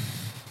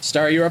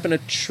 Star, you're up in a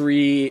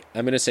tree.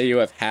 I'm going to say you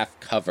have half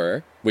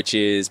cover, which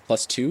is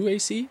 +2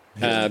 AC.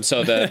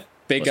 So the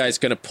big guy's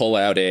going to pull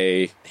out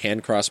a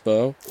hand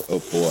crossbow. Oh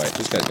boy,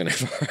 this guy's going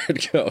to have a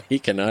hard go. He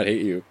cannot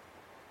hit you.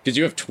 Because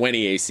you have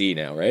 20 AC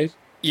now, right?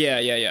 Yeah.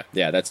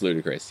 Yeah, that's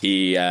ludicrous.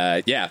 He,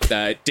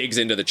 digs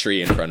into the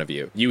tree in front of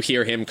you. You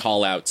hear him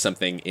call out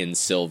something in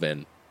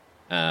Sylvan.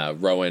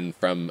 Rowan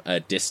from a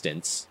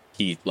distance.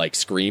 He,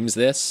 screams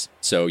this,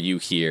 so you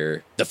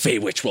hear, "The Fey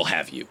Witch will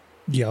have you."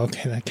 Yeah,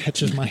 okay, that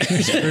catches my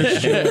ears for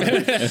sure.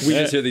 We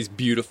just hear these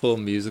beautiful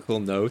musical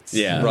notes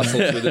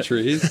rustle through the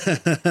trees.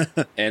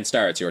 And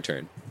Star, it's your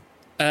turn.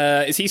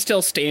 Is he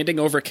still standing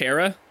over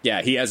Kara?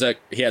 Yeah, he has a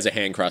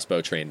hand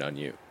crossbow trained on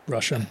you.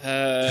 Russian.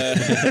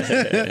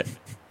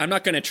 I'm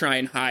not going to try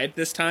and hide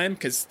this time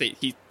because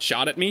he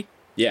shot at me.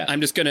 Yeah. I'm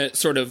just going to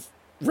sort of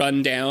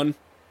run down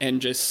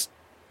and just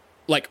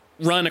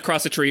run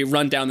across a tree,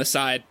 run down the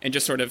side, and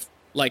just sort of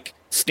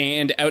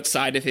stand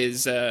outside of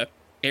his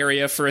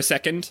area for a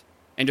second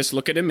and just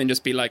look at him and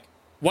just be like,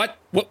 what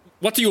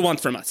do you want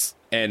from us?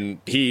 And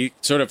he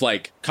sort of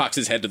cocks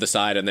his head to the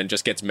side and then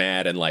just gets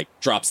mad and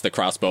drops the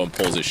crossbow and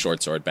pulls his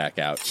short sword back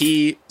out.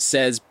 He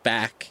says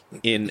back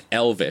in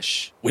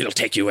Elvish, "We'll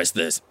take you as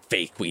the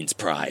Fey Queen's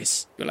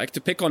prize." You like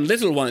to pick on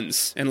little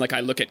ones. And I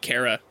look at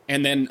Kara,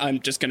 and then I'm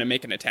just going to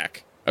make an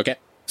attack. Okay.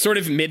 Sort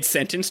of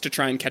mid-sentence to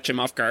try and catch him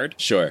off guard.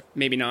 Sure.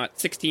 Maybe not.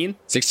 16.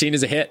 16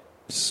 is a hit.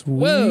 Sweet.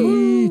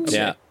 Whoa. Okay.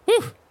 Yeah.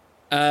 Whew.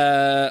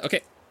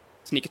 Okay.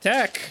 Sneak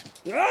attack.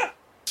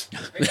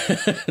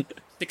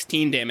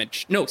 16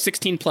 damage. No,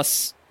 16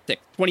 plus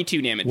 6.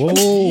 22 damage. Whoa.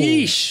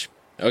 Yeesh.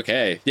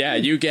 Okay. Yeah,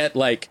 you get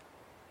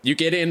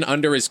in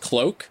under his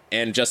cloak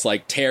and just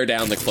tear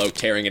down the cloak,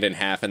 tearing it in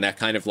half, and that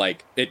kind of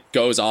it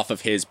goes off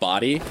of his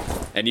body,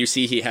 and you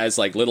see he has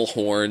little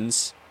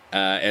horns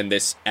and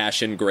this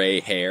ashen gray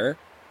hair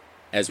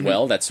as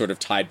well that's sort of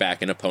tied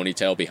back in a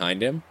ponytail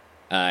behind him.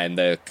 And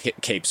the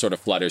cape sort of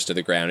flutters to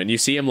the ground, and you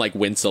see him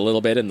wince a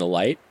little bit in the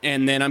light.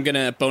 And then I'm going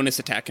to bonus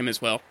attack him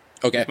as well.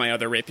 Okay. With my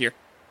other rapier.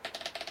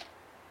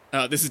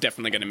 This is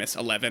definitely going to miss.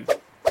 11.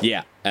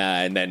 Yeah.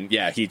 And then,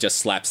 he just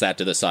slaps that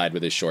to the side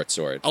with his short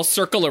sword. I'll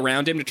circle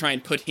around him to try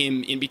and put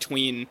him in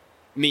between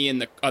me and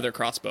the other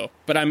crossbow.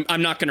 But I'm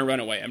not going to run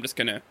away. I'm just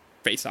going to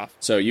face off.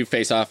 So you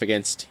face off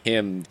against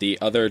him. The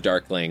other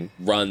Darkling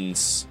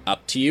runs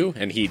up to you,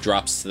 and he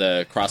drops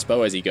the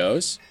crossbow as he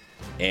goes.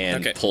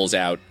 And pulls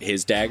out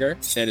his dagger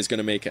and is going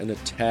to make an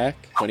attack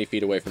 20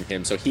 feet away from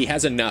him. So he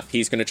has enough.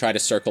 He's going to try to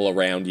circle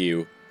around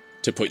you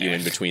to put you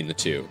in between the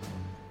two.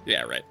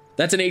 Yeah, right.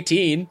 That's an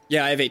 18.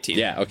 Yeah, I have 18.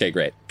 Yeah, okay,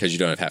 great. Because you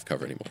don't have half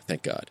cover anymore.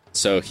 Thank God.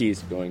 So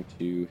he's going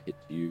to hit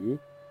you.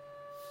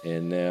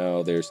 And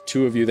now there's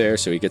 2 of you there,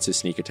 so he gets his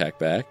sneak attack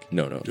back.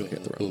 No, I got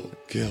the wrong one.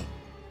 Kill.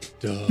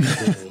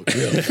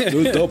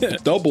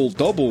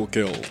 Double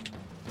kill.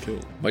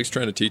 Mike's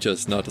trying to teach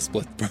us not to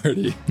split the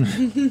party.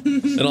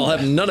 And I'll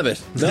have none of it.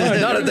 No,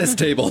 not at this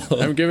table.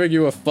 I'm giving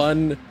you a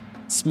fun,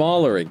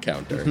 smaller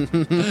encounter.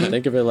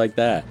 Think of it like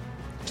that.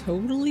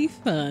 Totally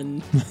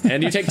fun.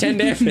 And you take 10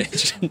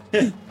 damage.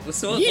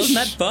 So wasn't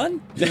that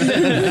fun? Are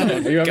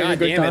you having a God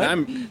good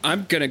damn time? it,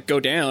 I'm gonna go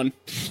down.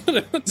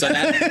 So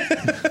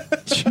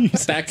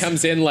that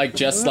comes in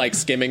just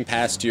skimming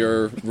past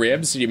your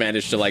ribs. You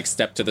manage to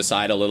step to the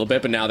side a little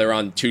bit, but now they're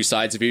on 2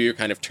 sides of you. You're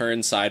kind of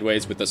turned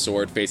sideways with the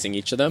sword facing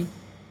each of them.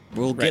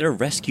 We'll get a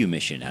rescue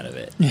mission out of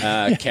it.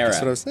 Kara. That's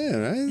what I was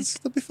saying, right?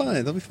 They'll be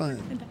fine. They'll be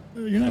fine.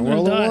 You're not Don't gonna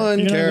roll die. a 1,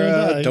 You're not gonna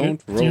Kara. die.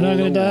 Don't roll You're not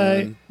gonna a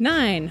die. 1.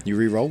 9. You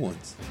re-roll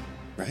ones,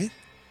 right?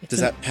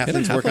 Does that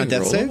halflings work on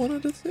death save?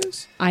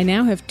 I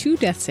now have 2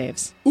 death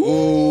saves.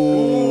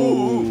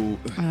 Ooh.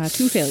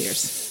 2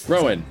 failures.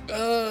 Rowan.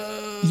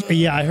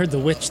 Yeah, I heard the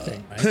witch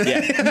thing, right?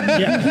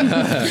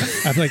 Yeah.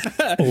 I'm like,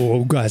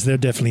 oh, guys, they're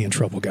definitely in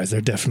trouble, guys.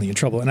 They're definitely in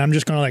trouble. And I'm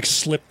just going to like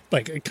slip,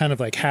 like kind of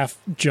like half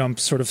jump,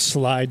 sort of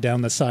slide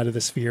down the side of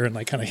the sphere and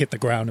like kind of hit the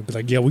ground and be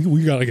like, yeah,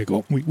 we got to get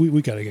going.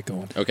 We got to get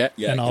going. Okay.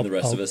 Yeah, And can I'll- the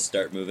rest I'll- of us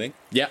start moving?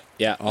 Yeah.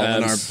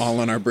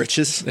 All in our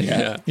britches.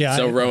 Yeah. Yeah.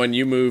 So Rowan,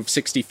 you move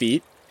 60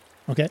 feet,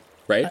 Okay.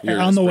 right? You're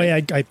On the just way,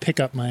 right- I pick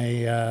up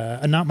my,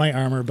 not my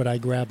armor, but I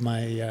grab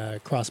my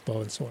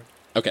crossbow and sword.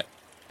 Okay.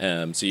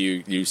 So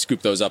you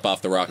scoop those up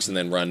off the rocks and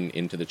then run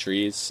into the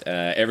trees.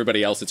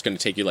 Everybody else, it's going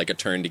to take you like a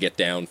turn to get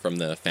down from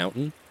the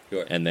fountain.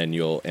 Sure. And then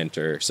you'll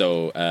enter.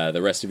 So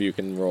the rest of you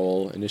can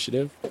roll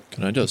initiative.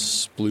 Can I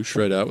just sploosh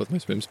right out with my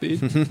swim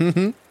speed?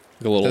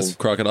 Like a little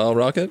crocodile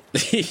rocket?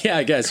 Yeah,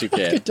 I guess you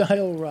can.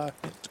 Dial rock.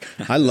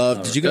 I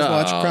love. Did you guys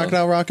watch Oh.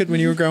 Crocodile Rocket when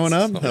you were growing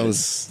up? That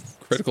was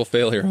Critical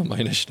failure on my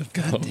initiative.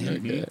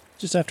 Okay.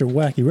 Just after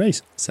wacky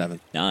race.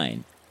 7.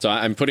 9. So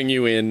I'm putting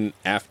you in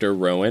after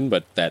Rowan,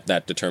 but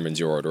that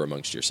determines your order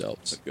amongst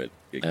yourselves. Good.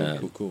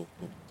 Cool.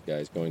 This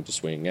guy's going to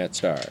swing at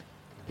Star.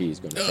 He's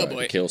going to Oh, try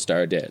boy. to kill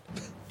Star dead.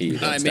 He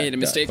I wants made that a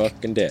mistake. guy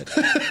fucking dead.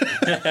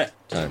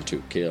 Time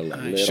to kill a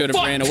I little. should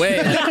have ran away.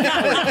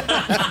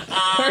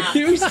 Are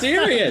you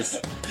serious?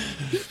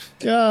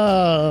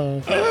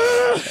 Oh,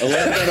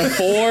 11 out of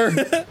 4.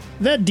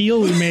 that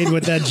deal we made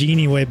with that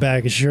genie way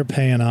back is sure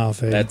paying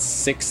off. Eh? That's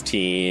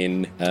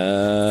 16.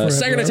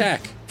 Second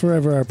attack.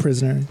 Forever our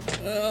prisoner.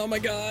 Oh my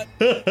god.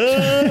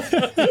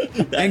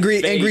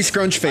 Angry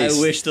scrunch face.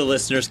 I wish the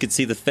listeners could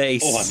see the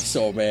face. Oh, I'm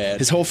so mad.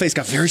 His whole face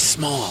got very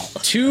small.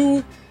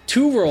 Two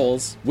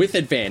rolls with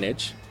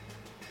advantage.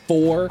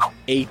 4,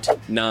 8,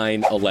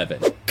 9,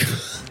 11. You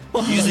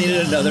just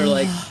needed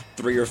another,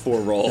 3 or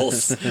 4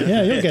 rolls.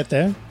 Yeah, you'll get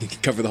there. You can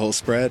cover the whole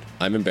spread.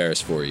 I'm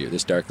embarrassed for you.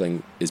 This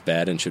Darkling is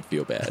bad and should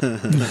feel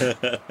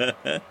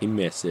bad. He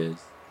misses.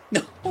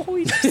 Oh,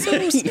 he's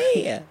so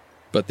sad.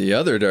 But the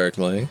other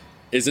Darkling.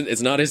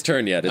 It's not his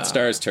turn yet. It's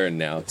Star's turn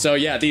now. So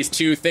yeah, these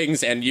two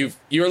things, and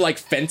you're like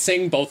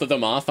fencing both of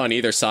them off on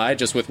either side,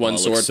 just with one Oh, it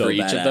sword looks so for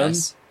each of them.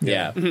 badass.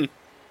 Yeah.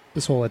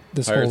 This whole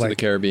Pirates of the like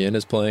Caribbean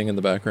is playing in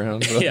the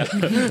background. Yeah.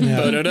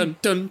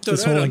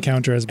 this whole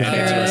encounter has been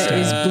Kara interesting.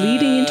 is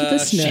bleeding into the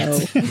snow.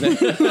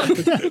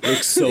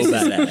 Looks so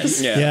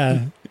badass. Yeah.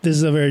 Yeah, this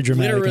is a very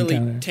dramatic Literally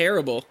encounter.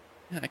 terrible.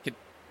 I could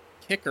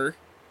kick her.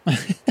 I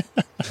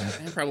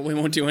probably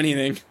won't do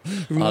anything.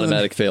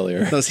 Automatic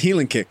failure. Those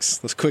healing kicks.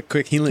 Those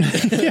quick healing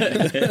kicks.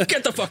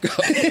 Get the fuck up.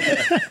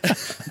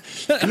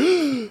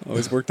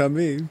 Always worked on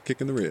me.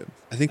 Kicking the rib.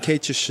 I think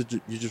Kate you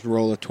just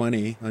roll a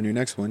 20 on your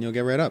next one. You'll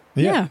get right up.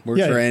 Yeah.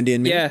 Worked for Andy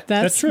and me. Yeah.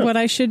 That's true. what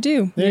I should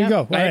do. There you go.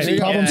 All right, Actually,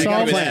 problem yeah, I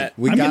solved. got that.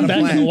 We I'm got getting a back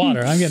in the plan.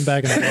 water. I'm getting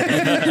back in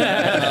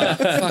the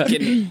water.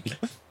 Fucking.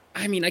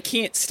 I mean, I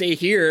can't stay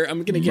here.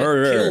 I'm gonna get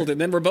Murder. killed, and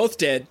then we're both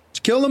dead.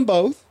 Kill them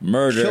both.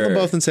 Murder. Kill them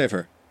both and save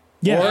her.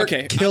 Yeah. Or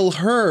Okay. kill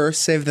her,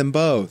 save them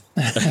both.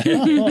 Switch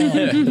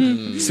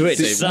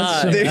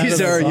sides.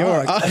 These are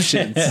your box.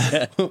 options.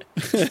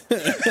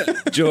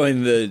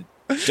 Join the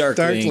Darklings.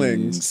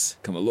 Darklings.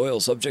 Become a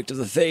loyal subject of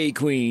the Fey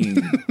Queen.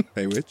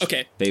 Hey, witch.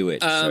 Okay.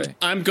 Baywitch, sorry.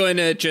 I'm going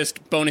to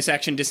just bonus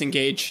action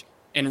disengage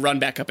and run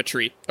back up a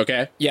tree.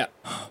 Okay. Yeah.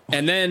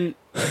 And then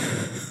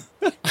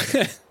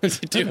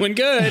doing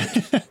good.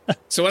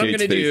 So what I'm Kate's going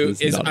to do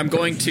face is is not I'm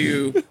going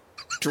to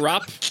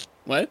drop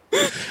what?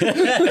 Karen's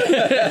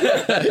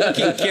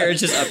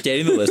just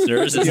updating the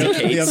listeners. It's the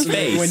Kate's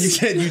face. When you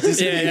said you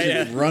disengage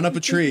Yeah. and run up a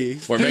tree.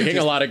 We're making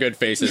a lot of good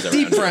faces around.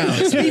 Deep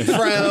frowns. Deep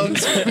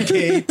frowns.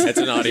 Kate. It's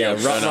an audio. an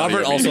audio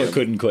Robert also medium.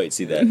 couldn't quite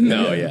see that.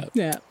 No, yeah.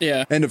 Yeah.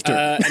 Yeah. End of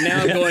turn. And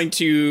now I'm going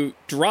to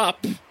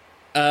drop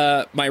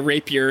my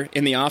rapier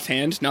in the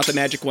offhand, not the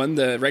magic one,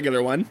 the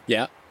regular one.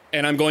 Yeah.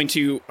 And I'm going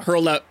to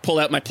pull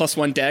out my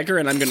 +1 dagger,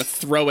 and I'm going to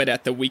throw it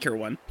at the weaker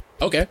one.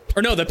 Okay.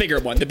 Or no, the bigger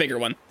one. The bigger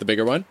one. The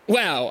bigger one.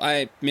 Wow,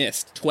 I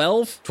missed.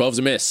 12? 12's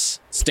a miss.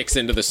 Sticks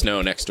into the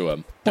snow next to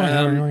him.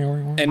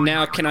 And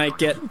now can I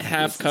get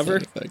half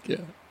cover? Like, yeah.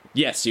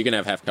 Yes, you can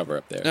have half cover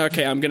up there.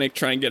 Okay, I'm going to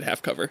try and get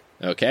half cover.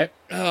 Okay.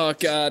 Oh,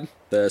 God.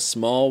 The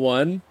small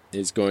one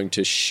is going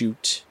to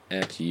shoot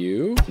at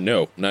you.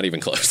 No, not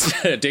even close.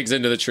 It digs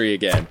into the tree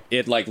again.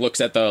 It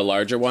looks at the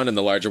larger one, and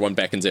the larger one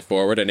beckons it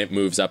forward, and it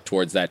moves up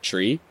towards that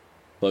tree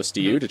close to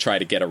you to try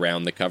to get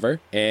around the cover.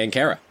 And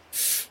Kara.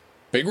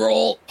 Big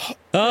roll.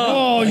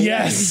 Oh,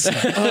 yes.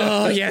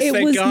 Oh, yes, It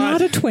thank was God.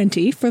 not a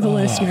 20 for the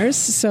listeners,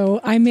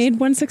 so I made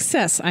one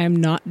success. I am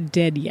not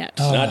dead yet.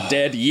 Not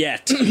dead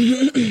yet.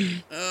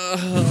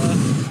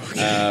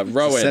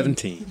 Rowan.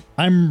 17.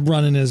 I'm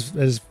running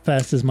as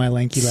fast as my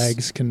lanky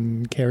legs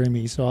can carry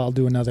me, so I'll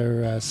do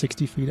another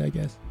 60 feet, I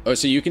guess. Oh,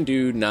 so you can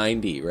do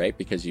 90, right?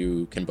 Because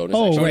you can bonus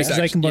Oh, action. right, because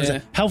I can bonus. yeah.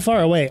 How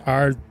far away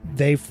are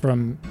they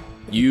from?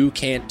 You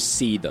can't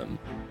see them.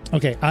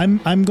 Okay,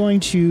 I'm going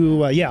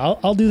to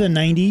I'll do the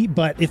 90,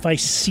 but if I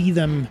see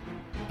them,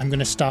 I'm going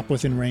to stop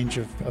within range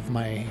of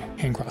my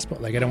hand crossbow.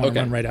 Like I don't want to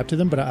Okay. run right up to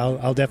them, but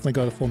I'll definitely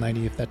go the full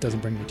 90 if that doesn't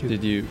bring me to them.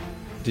 Did you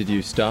Did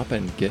you stop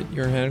and get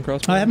your hand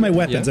crossbow? I have my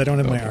weapons. Yeah. I don't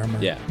have my Okay. armor.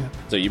 Yeah.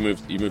 So you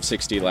moved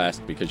 60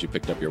 last because you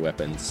picked up your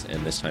weapons,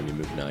 and this time you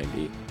moved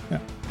 90.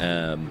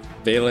 Yeah.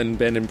 Valen,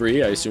 Ben, and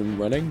Bree, I assume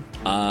running.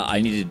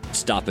 I need to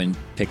stop and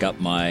pick up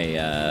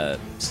my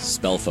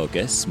spell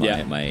focus,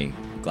 my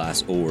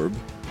glass orb,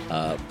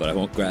 but I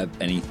won't grab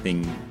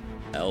anything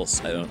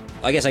else.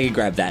 I guess I could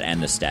grab that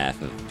and the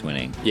staff of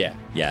twinning. Yeah.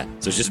 Yeah.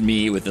 So it's just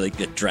me with like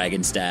the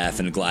dragon staff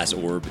and a glass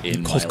orb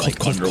in Cold, my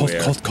cold,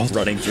 underwear, cold.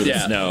 running through the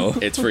snow.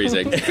 It's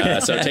freezing.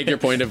 So take your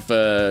point of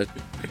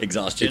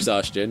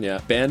Exhaustion. Yeah.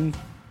 Ben,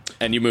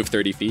 and you move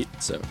 30 feet.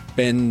 So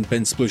Ben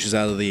splooshes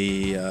out of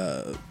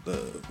the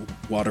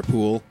water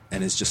pool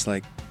and is just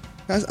like,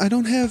 guys, I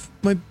don't have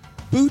my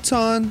boots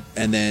on.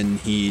 And then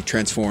he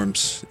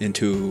transforms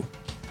into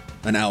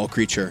an owl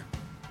creature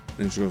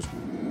and he goes,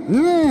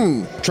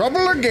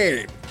 trouble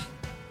again.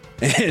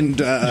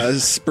 And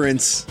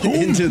sprints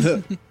into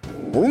the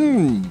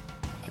room.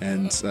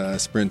 And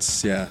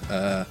sprints,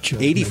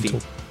 80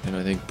 feet. And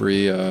I think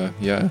Bree,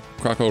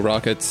 Croco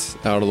rockets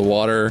out of the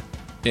water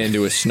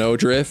into a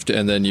snowdrift,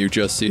 and then you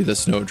just see the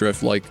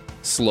snowdrift like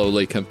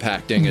slowly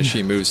compacting as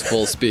she moves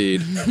full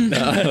speed in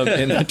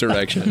that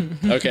direction.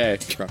 okay.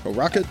 Croco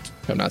rocket.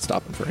 I'm not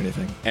stopping for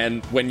anything.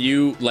 And when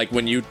you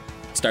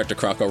start to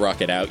Croco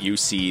rocket out, you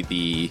see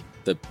the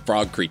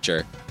frog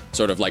creature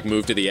sort of like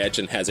move to the edge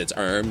and has its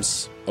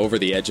arms over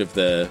the edge of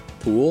the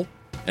pool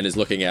and is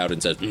looking out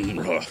and says,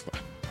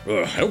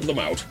 help them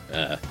out,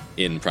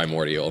 in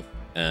Primordial.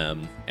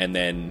 And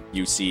then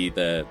you see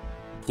the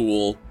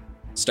pool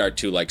start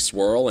to like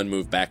swirl and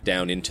move back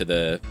down into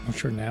the I'm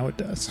sure now it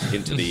does.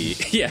 into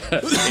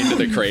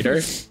the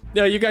crater.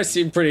 No, you guys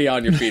seem pretty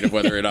on your feet of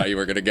whether or not you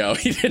were going to go.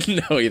 You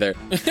didn't know either.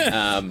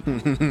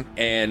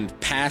 And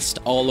past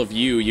all of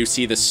you, you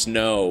see the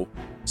snow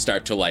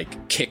start to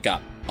like kick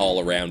up all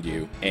around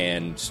you.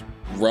 And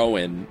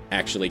Rowan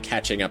actually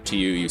catching up to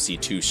you, you see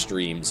two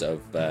streams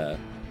of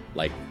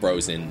like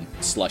frozen,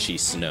 slushy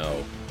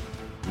snow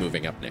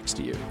moving up next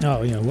to you.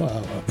 Oh, yeah.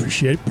 Well,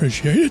 appreciate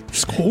it.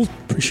 It's cold.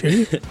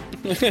 Appreciate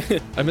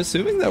it. I'm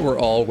assuming that we're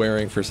all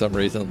wearing, for some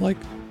reason, like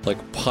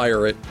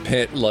pirate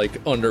pit like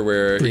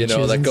underwear, Breeches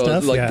that and goes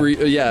stuff? like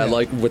Yeah.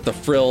 like with the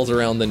frills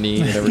around the knee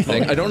and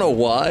everything. I don't know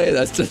why.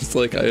 That's just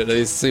like I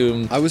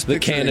assume I was the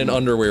picturing- canon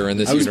underwear in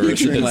this I was universe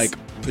picturing is- like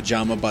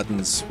pajama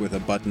buttons with a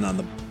button on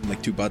the,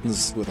 like two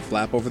buttons with a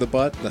flap over the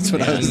butt. That's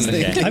what I was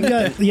thinking. I've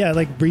got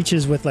like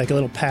breeches with like a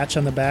little patch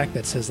on the back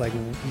that says like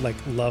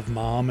love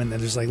mom, and then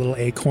there's like little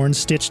acorns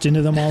stitched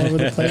into them all over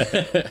the place.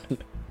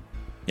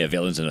 Yeah,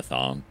 Valen's in a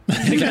thong.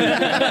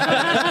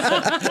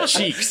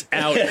 Cheeks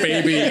out,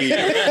 baby.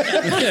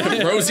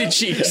 Rosy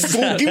cheeks.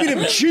 Give me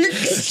them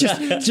cheeks.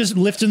 just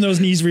lifting those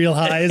knees real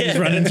high as he's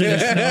running through the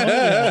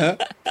snow.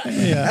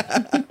 Yeah.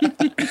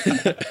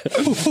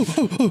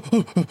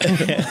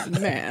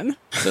 Man.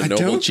 The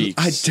noble cheeks.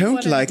 I don't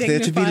What a like there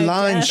to be dignified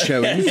lines death.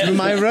 showing through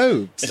my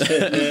robes.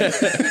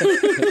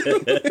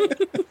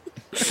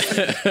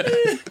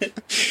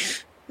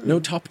 No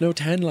top, no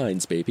tan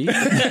lines, baby.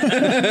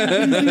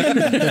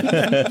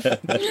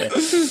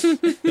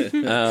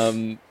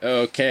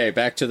 Okay,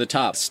 back to the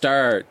top.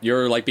 Star,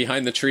 you're like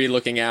behind the tree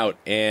looking out,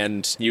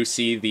 and you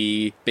see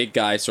the big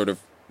guy sort of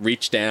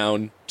reach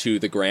down to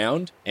the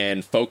ground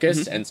and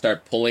focus and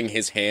start pulling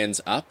his hands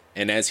up.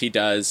 And as he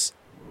does,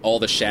 all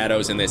the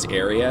shadows in this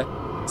area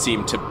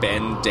seem to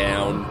bend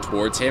down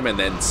towards him and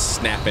then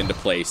snap into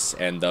place,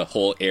 and the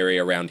whole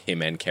area around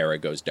him and Kara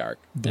goes dark.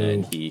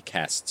 And he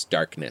casts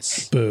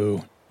darkness.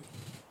 Boo.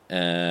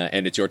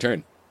 And it's your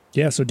turn.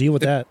 Yeah, so deal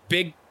with that.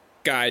 Big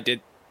guy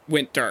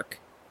went dark.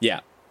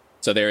 Yeah.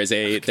 So there's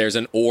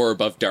an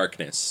orb of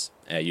darkness.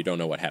 You don't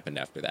know what happened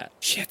after that.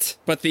 Shit.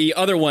 But the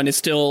other one is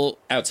still...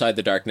 Outside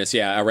the darkness,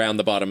 yeah, around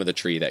the bottom of the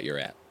tree that you're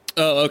at.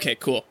 Oh, okay,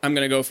 cool. I'm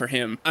going to go for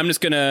him. I'm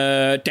just going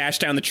to dash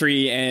down the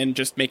tree and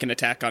just make an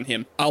attack on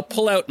him. I'll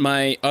pull out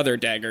my other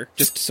dagger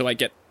just so I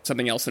get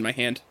something else in my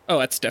hand. Oh,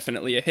 that's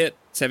definitely a hit.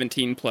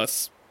 17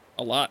 plus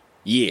a lot.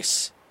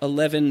 Yes.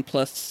 11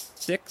 plus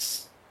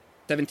 6.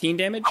 17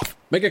 damage.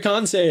 Make a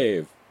con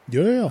save.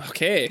 Yeah.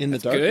 Okay, In the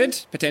that's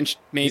darkness? good.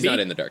 Potential, maybe. He's not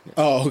in the darkness.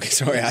 Oh, okay.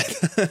 Sorry. I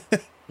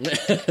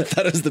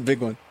thought it was the big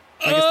one.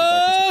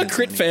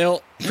 Crit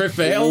fail. Crit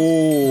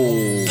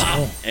fail.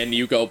 Pop. And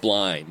you go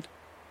blind.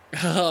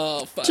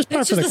 Oh, fuck. Just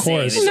par for the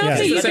course. No,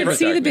 Yeah. you same can as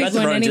see the darkness. big Let's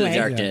one run into the anyway.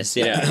 darkness.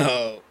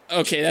 Yeah.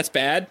 Okay, that's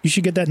bad. You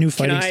should get that new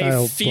Can fighting I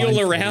style. feel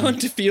blindfold.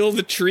 around to feel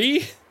the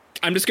tree?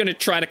 I'm just going to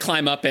try to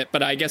climb up it,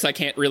 but I guess I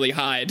can't really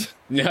hide.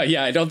 No,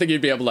 yeah, I don't think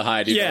you'd be able to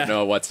hide. You Yeah. don't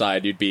know what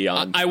side you'd be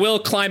on. I will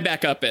climb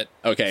back up it.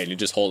 Okay, and you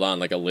just hold on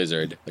like a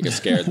lizard, like a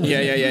scared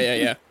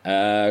lizard.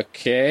 Yeah.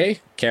 Okay.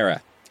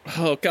 Kara.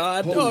 Oh,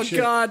 God.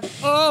 God.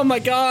 Oh, my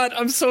God.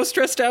 I'm so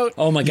stressed out.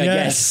 Oh my god,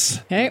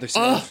 Yes. yes.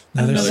 Okay.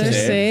 Another Another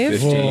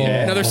save. save.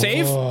 Another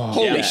save?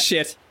 Holy Yeah.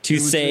 shit. Two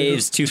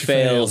saves, two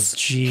fails.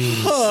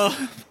 Jeez.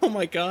 Oh,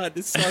 my God.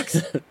 This sucks.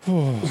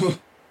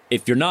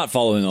 If you're not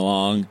following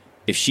along,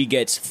 if she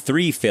gets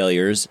 3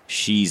 failures,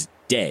 she's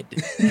dead.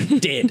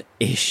 Dead.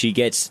 If she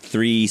gets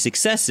 3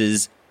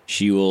 successes,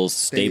 she will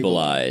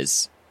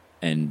stabilize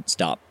and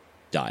stop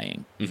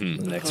dying.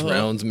 Next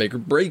round's make or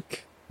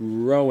break.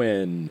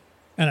 Rowan.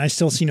 And I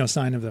still see no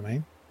sign of them, eh?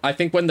 I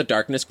think when the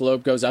darkness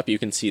globe goes up, you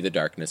can see the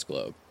darkness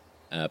globe.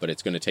 But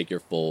it's going to take your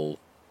full,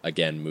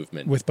 again,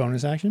 movement. With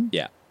bonus action?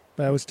 Yeah.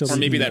 But I would still Or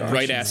be maybe in that the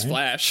bright action, ass right?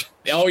 flash.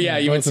 Oh, yeah,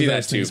 you Both would of see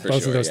those that too, things, for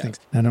both sure. of those yeah. things.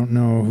 I don't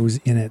know who's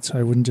in it, so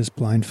I wouldn't just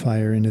blind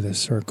fire into this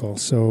circle.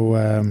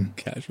 So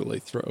Casually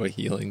throw a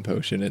healing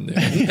potion in there.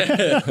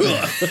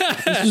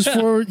 this is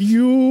for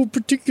you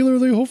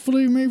particularly,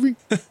 hopefully, maybe.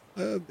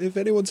 If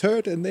anyone's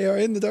hurt and they are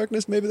in the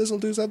darkness, maybe this will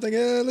do something.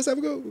 Let's have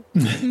a go.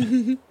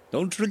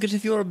 Don't drink it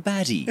if you're a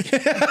baddie.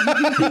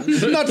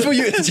 Not for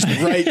you. It's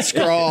just right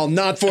scrawl.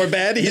 Not for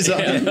baddies.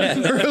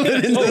 Hurl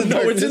it into the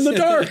darkness. it's in the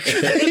dark.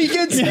 He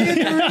can see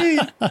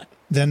it. Read.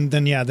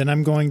 Then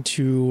I'm going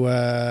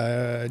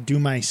to do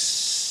my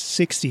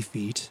 60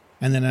 feet,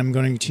 and then I'm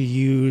going to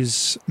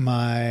use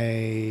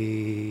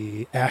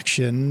my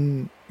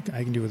action.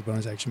 I can do it with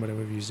bonus action, but I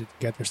would have used it to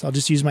get there. So I'll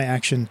just use my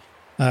action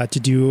to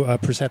do a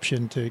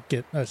perception to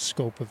get a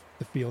scope of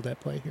the field at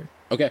play here.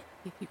 Okay.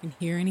 If you can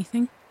hear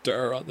anything.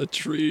 Star on the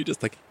tree,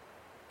 just like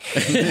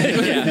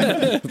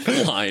Yeah.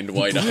 Blind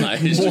white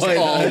eyes. just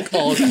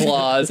all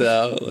claws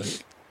out.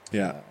 Like,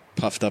 Yeah.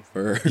 Puffed up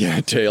fur.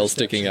 yeah, tail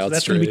sticking out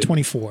That's going to straight. be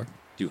 24.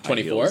 Do high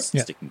 24? heels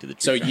Yeah. sticking to the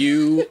tree. So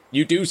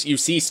you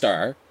see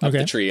Star up Okay.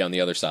 the tree on the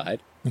other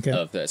side.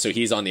 Okay. So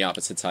he's on the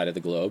opposite side of the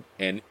globe,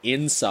 and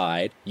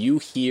inside you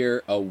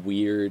hear a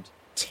weird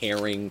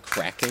tearing,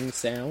 cracking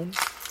sound.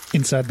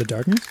 Inside the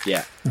darkness?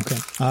 Yeah. Okay.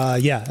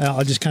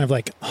 I'll just kind of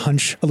like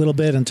hunch a little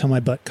bit until my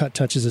butt cut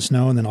touches the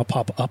snow, and then I'll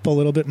pop up a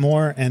little bit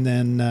more, and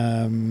then,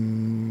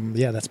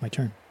 that's my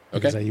turn.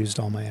 Because I used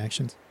all my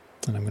actions,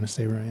 and I'm going to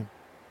stay where I am.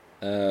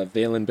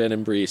 Valen, Ben,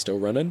 and Bree still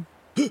running.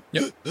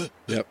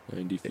 Yep.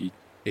 90 feet.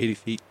 80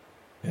 feet.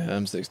 Yeah,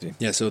 I'm 60.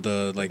 Yeah, so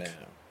the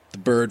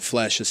bird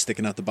flesh is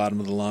sticking out the bottom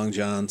of the long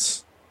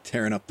johns,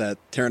 tearing up that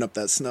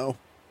snow.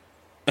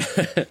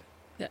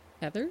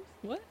 Heather?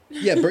 What?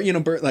 Yeah, bird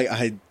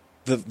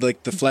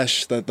the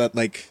flesh that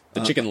like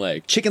The chicken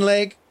leg. chicken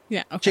leg,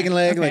 Yeah. Okay. chicken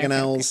leg Okay, like an okay,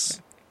 owl's.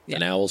 Yeah.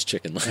 An owl's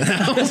chicken leg.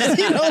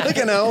 Like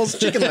an owl's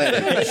chicken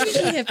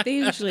leg. They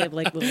usually have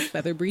like little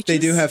feather breeches. They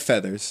do have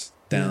feathers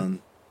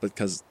down,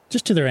 because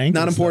Just to their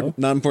ankles.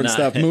 not important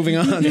stuff. Moving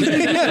on.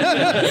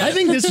 I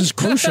think this is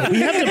crucial. We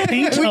have to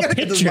paint We a gotta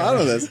get to the picture.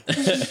 bottom of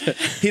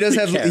this. He does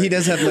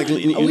have like.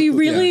 We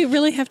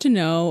really have to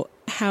know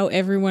how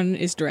everyone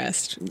is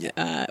dressed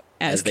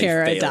as they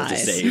Kara fail to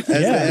dies. save.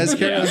 As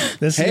Kara,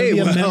 This is Hey,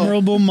 going to be a well.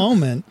 memorable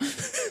moment.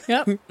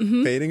 Yep.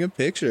 painting a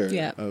picture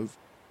Yeah. of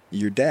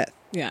your death.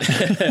 Yeah.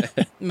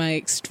 My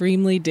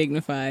extremely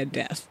dignified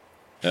death.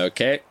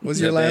 Okay. What was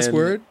So your last then-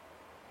 word?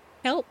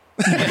 Help.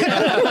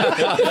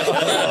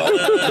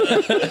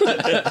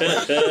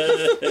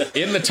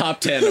 In the top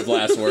 10 of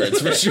last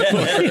words, for sure.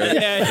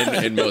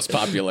 in most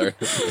popular.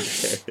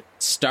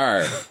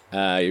 Star,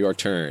 your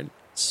turn.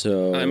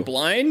 So I'm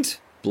blind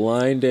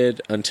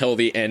blinded until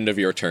the end of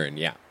your turn.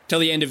 Yeah. till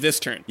the end of this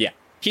turn. Yeah.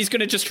 He's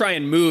going to just try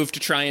and move to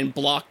try and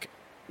block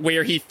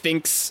where he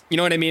thinks, you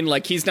know what I mean?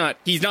 Like he's not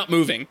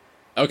moving.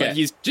 Okay. But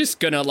he's just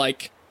going to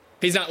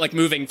he's not like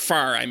moving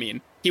far, I mean.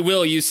 He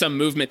will use some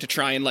movement to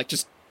try and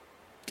just,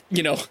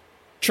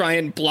 try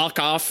and block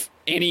off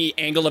any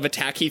angle of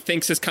attack he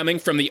thinks is coming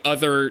from the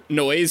other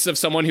noise of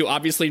someone who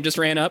obviously just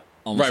ran up.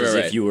 Almost Right, as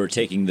right. if you were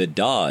taking the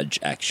dodge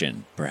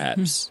action,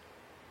 perhaps.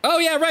 Oh,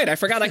 yeah, right. I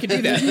forgot I could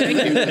do that.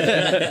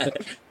 Thank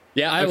you.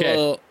 Yeah. I Okay.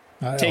 will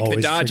I take the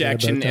always dodge forget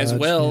action about as dodge,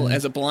 well yeah.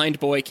 as a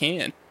blind boy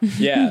can.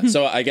 Yeah.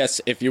 So I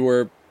guess if it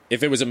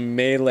was a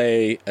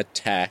melee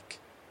attack,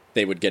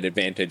 they would get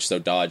advantage. So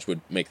dodge would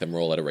make them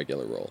roll at a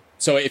regular roll.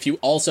 So if you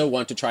also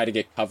want to try to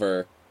get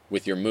cover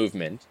with your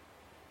movement,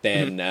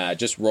 then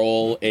just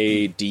roll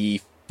a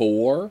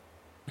d4.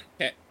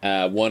 Okay.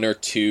 1 or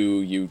 2,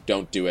 you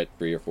don't do it.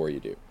 3 or 4, you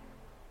do.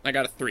 I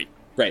got a 3.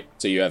 Great.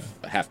 So you have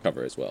half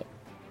cover as well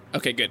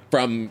Okay, good.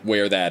 from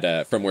where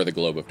the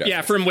globe of darkness.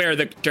 Yeah, from where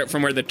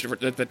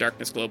the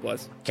darkness globe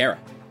was. Kara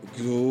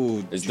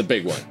Ooh, is the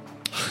big one.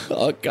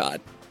 Oh,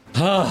 God.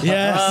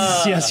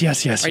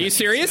 Yes. Are you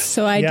serious?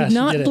 So I Yeah, did she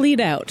not did it. bleed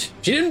out.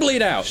 She didn't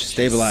bleed out.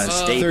 stabilized.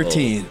 Stable.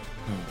 13.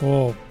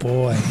 Oh,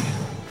 boy.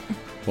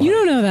 You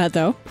don't know that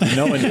though.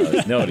 No one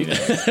knows. Nobody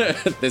knows.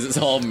 This is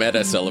all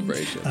meta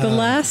celebration. The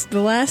last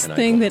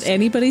thing that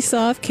anybody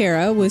saw of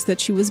Kara was that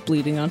she was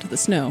bleeding onto the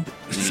snow.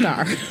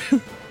 Star.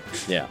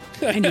 Yeah.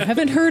 And you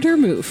haven't heard her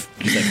move.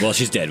 He's like, well,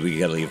 she's dead. We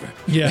gotta leave her.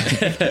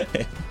 Yeah.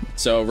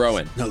 So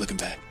Rowan. Not looking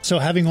back. So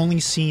having only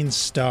seen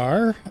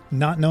Star,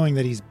 not knowing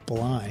that he's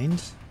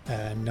blind,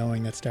 and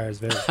knowing that Star is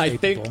very I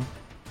think capable.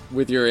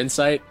 with your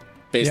insight,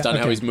 based Yeah, on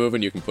how okay. he's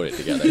moving, you can put it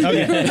together.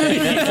 Okay.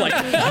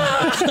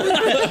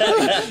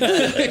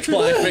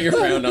 Climbing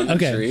around on the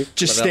Okay. tree.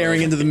 Just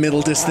staring into the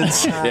middle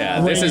distance.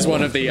 Yeah, this is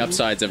one of the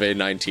upsides of a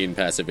 19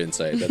 passive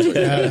insight. That's what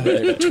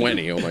you're doing.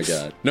 20, oh my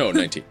god. No,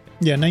 19.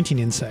 Yeah, 19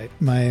 insight.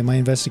 My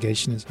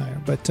investigation is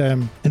higher. But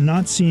and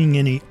not seeing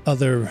any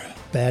other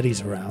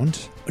baddies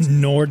around,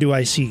 Nor do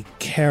I see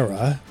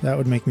Kara. That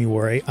would make me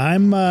worry.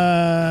 I'm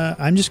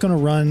just going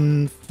to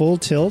run full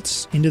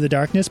tilt into the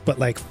darkness, but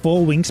like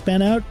full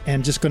wingspan out,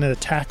 and just going to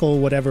tackle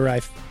whatever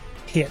I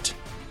hit.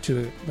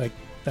 To like,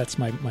 that's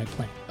my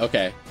plan.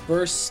 Okay.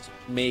 First,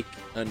 make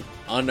an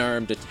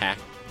unarmed attack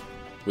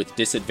with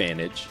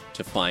disadvantage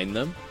to find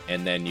them,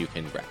 and then you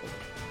can grapple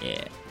them.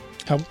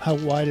 Yeah. How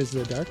wide is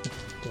the darkness?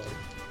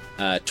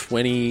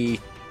 20.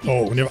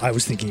 Oh, no, I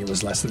was thinking it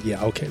was less than.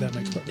 Yeah, okay, that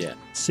makes sense. Yeah.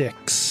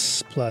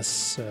 6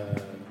 plus.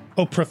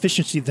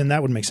 Proficiency. Then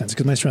that would make sense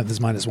because my strength is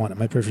 -1, and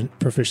my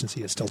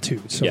proficiency is still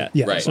 2. So Yeah,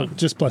 right. So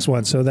just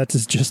 +1. So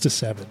that's just a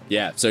 7.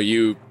 Yeah. So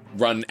you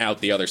run out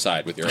the other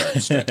side with your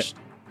arms stretched.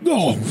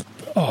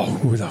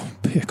 With a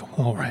pickle.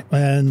 All right,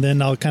 and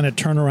then I'll kind of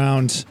turn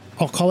around.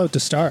 I'll call out to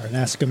Star and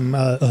ask him,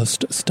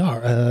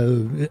 Star,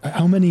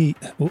 how many?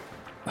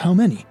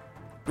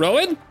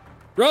 Rowan,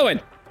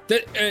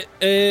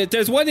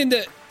 there's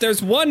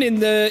one in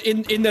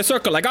the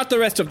circle. I got the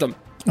rest of them.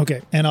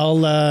 Okay, and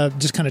I'll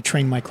just kind of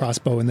train my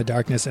crossbow in the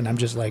darkness, and I'm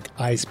just like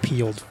eyes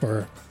peeled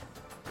for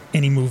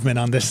any movement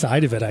on this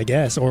side of it, I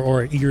guess,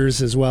 or ears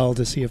as well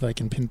to see if I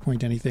can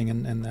pinpoint anything,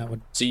 and that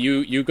would. So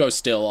you go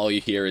still. All you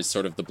hear is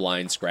sort of the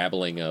blind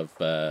scrabbling of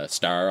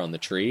Star on the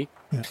tree,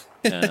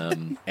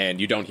 and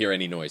you don't hear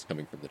any noise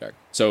coming from the dark.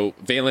 So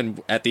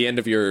Valen, at the end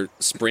of your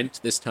sprint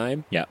this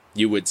time,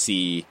 you would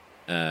see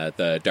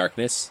the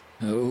darkness.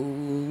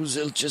 Oh,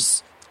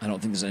 Zilchus. I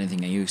don't think there's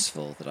anything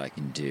useful that I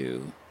can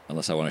do.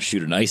 Unless I want to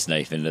shoot an ice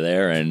knife into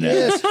there and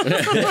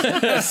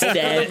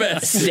stab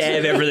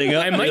everything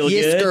up.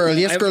 Yes,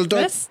 girl.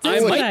 I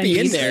might be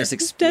in there. Nice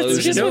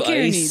explosion of what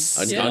Karen ice. needs.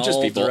 Unconscious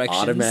all people directions.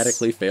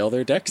 automatically fail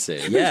their dex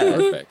save. Yeah.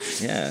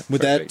 Perfect. Yeah.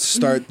 Would that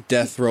start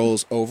death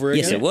rolls over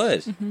again? Yes, it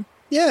would. Mm-hmm.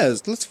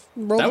 Yes, let's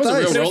roll That was the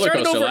a dice. real roller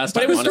starting coaster over- last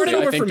but it time. was starting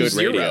Honestly, over I think from good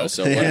zero. radio.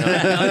 So why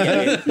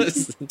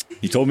not?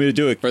 You told me to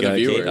do it For the Kate.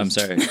 viewers. I'm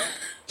sorry.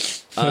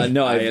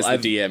 No, I, as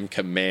I've the DM,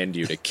 command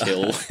you to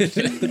kill.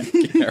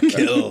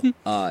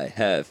 I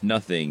have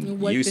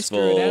nothing Wipe this screw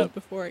it useful. out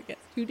before it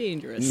gets too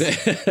dangerous.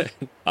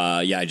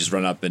 Yeah, I just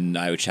run up and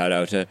I would shout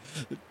out to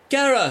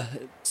Kara,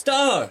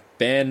 Star.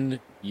 Ben,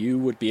 you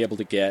would be able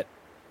to get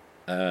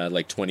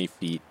like 20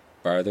 feet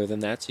farther than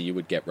that, so you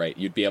would get right.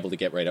 You'd be able to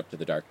get right up to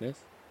the darkness.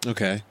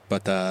 Okay,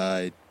 but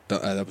that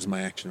was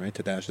my action, right?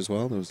 To dash as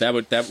well. That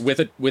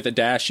with a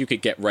dash, you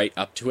could get right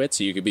up to it,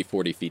 so you could be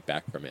 40 feet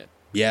back from it.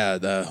 Yeah,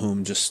 the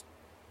whom just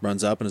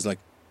runs up and is like,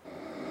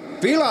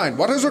 Feline,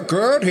 what has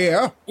occurred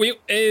here? We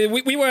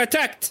were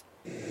attacked.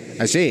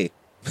 I see.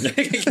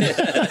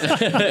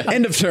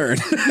 end of turn.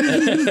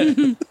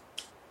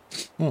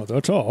 Oh,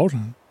 that's all.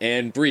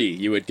 And Bree,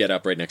 you would get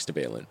up right next to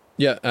Balin.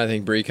 Yeah, I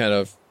think Bree kind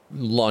of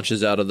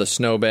launches out of the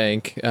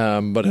snowbank,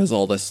 but has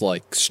all this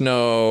like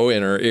snow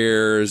in her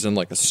ears and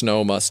like a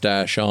snow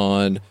mustache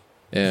on,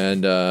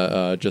 and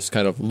just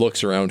kind of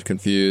looks around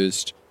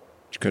confused.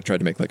 She tried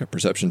to make like a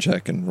perception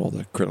check and rolled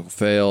a critical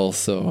fail,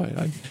 so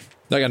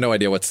I got no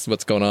idea what's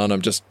going on.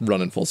 I'm just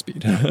running full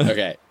speed.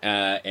 Okay,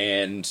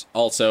 and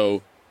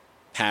also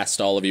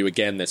past all of you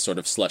again, this sort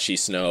of slushy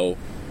snow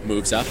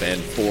moves up and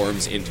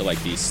forms into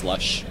like these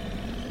slush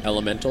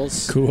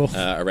elementals. Cool.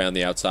 Around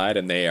the outside,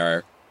 and they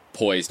are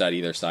poised at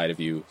either side of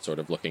you, sort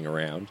of looking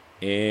around.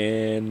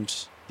 And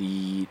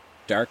the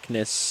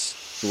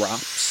darkness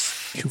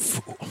drops. You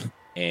fool.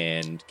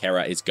 And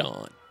Kara is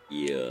gone.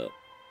 Yeah.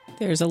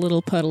 There's a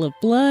little puddle of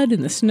blood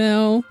in the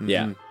snow.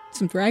 Yeah.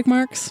 Some drag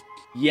marks.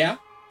 Yeah.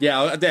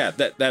 Yeah,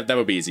 that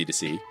would be easy to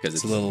see because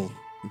It's a little,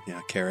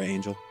 Kara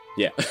Angel.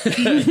 Yeah.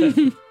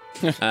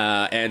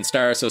 And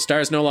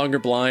Star's no longer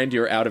blind.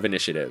 You're out of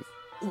initiative.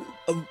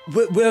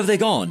 Where have they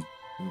gone?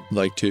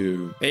 Like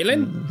to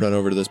Balin? run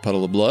over to this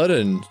puddle of blood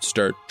and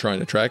start trying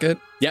to track it.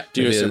 Yeah,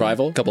 do Maybe a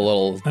survival. A couple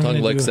little I'm tongue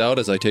gonna licks do it. out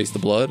as I taste the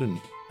blood, and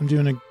I'm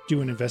doing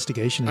an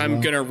investigation. as I'm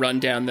well. gonna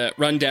run down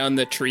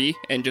the tree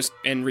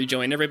and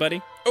rejoin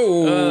everybody.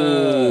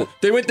 oh,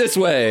 they went this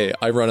way.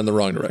 I run in the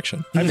wrong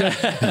direction. I've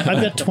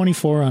got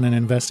 24 on an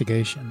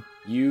investigation.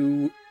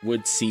 You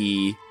would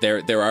see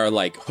there are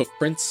like hoof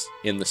prints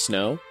in the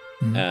snow,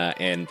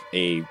 and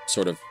a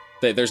sort of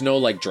there's no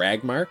like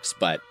drag marks,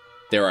 but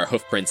there are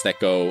hoof prints that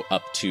go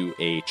up to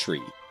a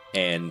tree.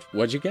 And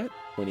what'd you get?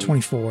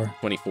 24.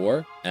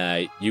 24.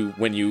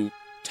 When you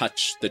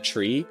touch the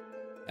tree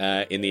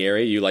in the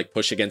area, you like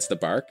push against the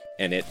bark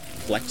and it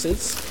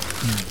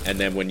flexes, and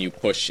then when you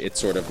push, it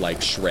sort of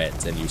like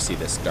shreds, and you see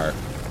this dark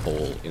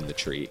hole in the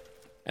tree.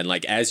 And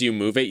like as you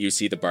move it, you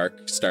see the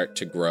bark start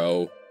to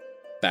grow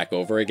back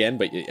over again,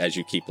 but as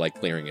you keep like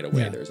clearing it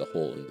away, there's a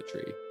hole in the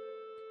tree.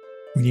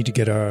 We need to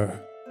get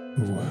our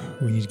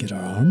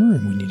armor,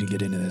 and we need to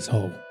get into this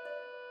hole.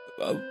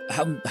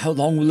 How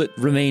long will it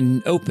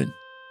remain open?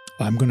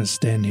 I'm going to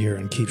stand here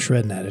and keep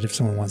shredding at it if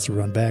someone wants to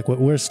run back.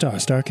 Where's Star?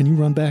 Star, can you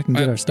run back and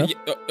get our stuff?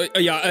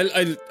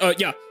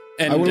 Yeah.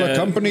 And I will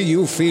accompany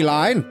you,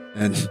 Feline.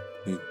 And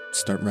you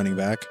start running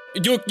back.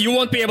 You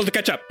won't be able to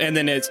catch up, and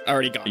then it's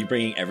already Are you gone.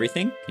 bringing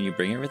everything? Can you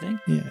bring everything?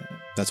 Yeah.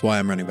 That's why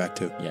I'm running back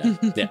too. Yeah.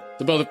 Yeah.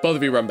 So both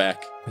of you run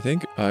back. I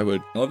think I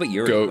would What about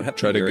Yuri? go What happened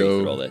try to Yuri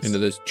through all go this? into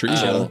this tree Oh,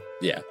 cell.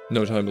 yeah.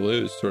 No time to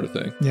lose, sort of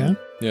thing. Yeah.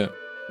 Yeah.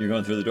 You're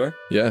going through the door?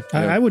 Yeah.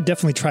 I would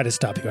definitely try to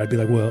stop you. I'd be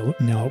like, well,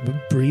 now,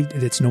 breathe.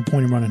 It's no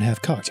point in running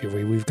half cocked here.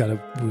 We've got to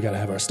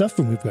have our stuff,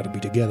 and we've got to be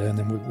together, and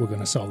then we're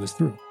going to solve this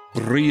through.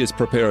 Bree is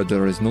prepared.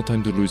 There is no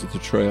time to lose at the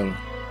trail.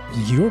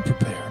 You're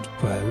prepared,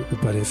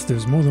 but if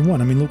there's more than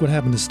one, I mean, look what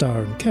happened to Star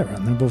and Kara.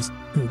 And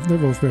they're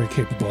both very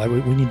capable.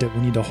 We need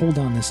to hold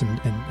on this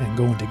and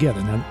go in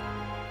together. Now,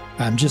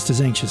 I'm just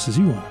as anxious as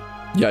you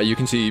are. Yeah, you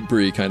can see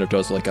Bree kind of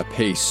does like a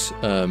pace,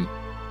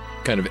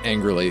 kind of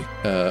angrily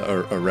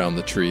around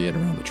the tree and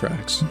around the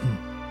tracks.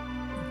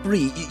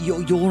 Bree,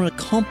 you're an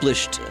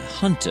accomplished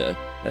hunter.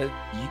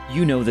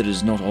 You know that it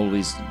is not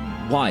always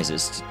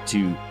wisest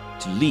to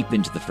leap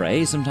into the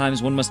fray.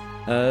 Sometimes one must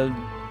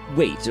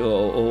wait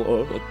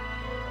or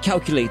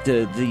calculate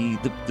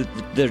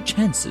their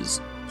chances.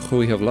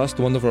 We have lost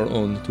one of our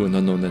own to an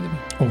unknown enemy.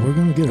 Oh, we're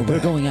going to get it We're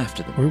back. going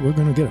after them. We're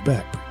going to get it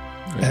back.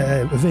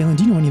 Valen,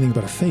 do you know anything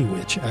about a Fey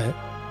Witch?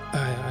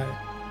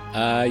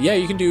 Yeah,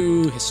 you can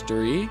do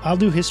history. I'll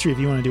do history if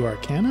you want to do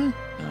Arcana.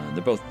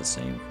 They're both the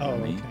same for Oh,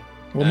 me. okay.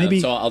 Well, maybe.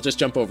 So I'll just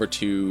jump over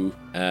to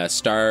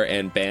Star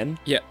and Ben.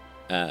 Yeah.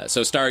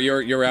 So Star,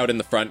 you're out in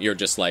the front. You're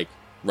just like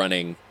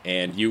running,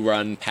 and you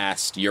run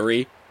past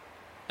Yuri,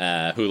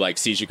 who like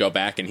sees you go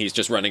back, and he's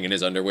just running in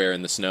his underwear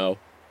in the snow,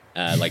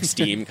 like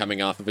steam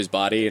coming off of his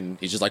body, and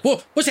he's just like,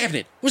 "Whoa, what's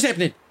happening? What's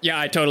happening?" Yeah,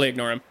 I totally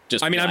ignore him.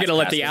 Just I'm blast gonna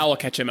let past the him. owl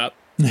catch him up.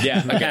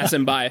 Yeah, I pass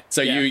him by.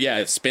 So Yeah.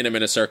 you spin him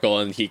in a circle,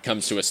 and he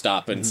comes to a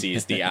stop and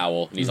sees the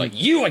owl, and he's like,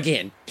 "You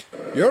again?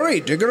 Yuri,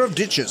 digger of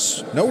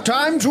ditches. No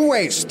time to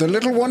waste. The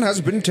little one has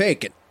been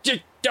taken.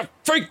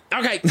 Freak!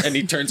 Okay." And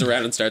he turns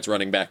around and starts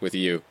running back with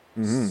you.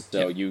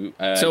 So you,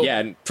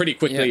 and pretty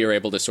quickly you're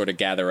able to sort of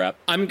gather up.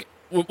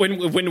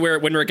 When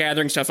we're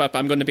gathering stuff up,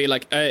 I'm going to be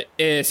like,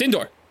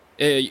 Sindor,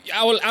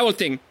 owl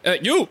thing,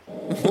 you,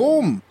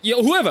 Boom.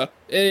 whoever,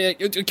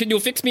 can you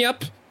fix me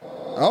up?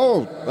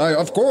 Oh,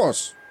 of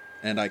course.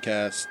 And I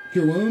cast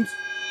Cure Wounds.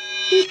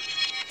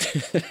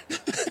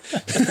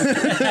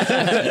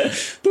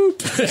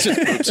 Just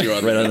puts you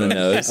on Right on the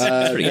nose.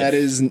 Pretty That good.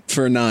 is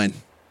for 9.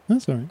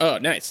 That's all right. Oh,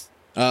 nice.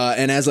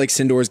 And as like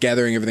Sindor's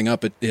gathering everything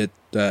up,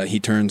 he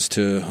turns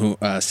to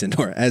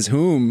Sindor. As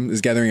Whom is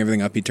gathering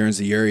everything up, he turns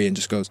to Yuri and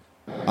just goes,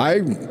 I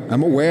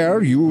am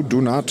aware you do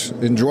not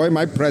enjoy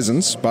my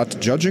presence, but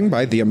judging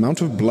by the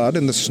amount of blood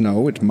in the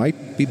snow, it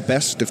might be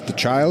best if the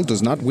child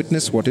does not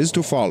witness what is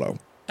to follow.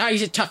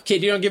 He's a tough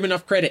kid. You don't give him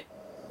enough credit.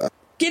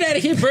 Get out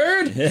of here,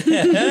 bird!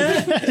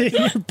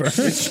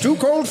 It's too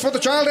cold for the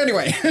child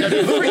anyway.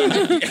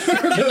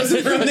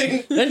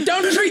 And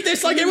don't treat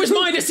this like it was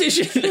my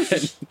decision.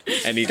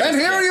 and he Can't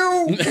hear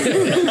you.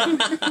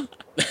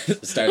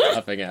 starts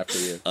huffing after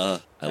you.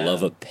 I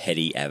love a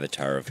petty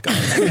avatar of God.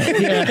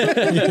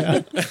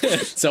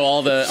 So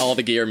all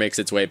the gear makes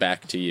its way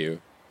back to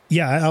you.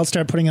 Yeah, I'll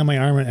start putting on my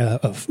armor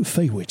of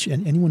Fey Witch.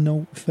 And anyone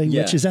know Fey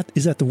Yeah. Witch? Is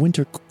that the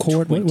winter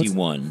court? What's-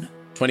 21.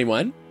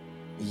 21?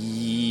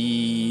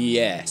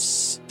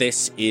 Yes.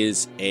 This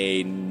is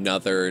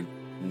another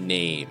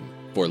name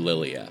for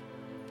Lilia.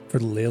 for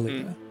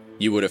Lilia?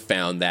 You would have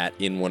found that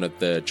in one of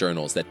the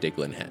journals that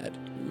Diglin had.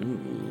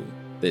 Ooh.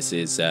 This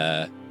is,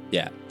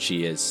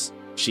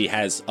 she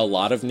has a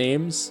lot of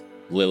names.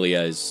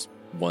 Lilia is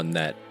one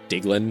that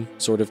Diglin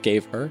sort of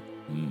gave her,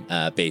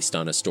 based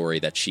on a story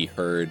that she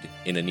heard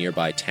in a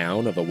nearby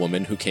town of a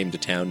woman who came to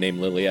town named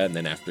Lilia, and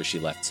then after she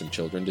left, some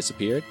children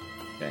disappeared.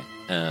 Okay.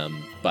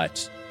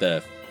 But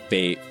the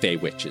Fey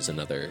Witch is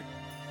another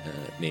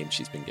name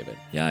she's been given.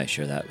 Yeah, I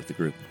share that with the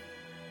group.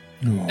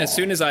 As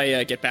soon as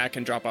I get back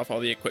and drop off all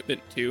the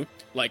equipment too,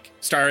 like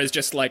Star is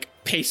just like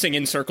pacing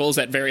in circles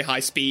at very high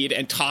speed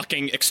and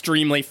talking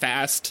extremely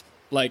fast,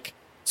 like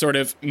sort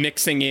of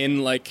mixing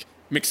in like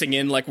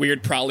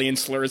weird Prowlian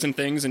slurs and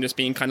things, and just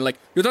being kind of like,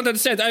 you don't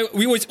understand.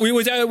 We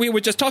were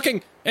just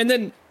talking, and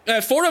then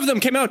 4 of them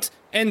came out,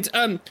 and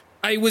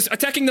I was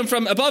attacking them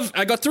from above.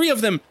 I got 3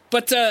 of them,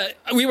 but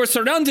we were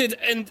surrounded,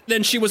 and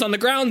then she was on the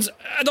ground.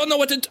 I don't know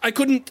what to. I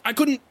couldn't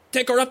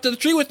take her up to the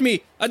tree with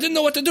me. I didn't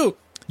know what to do.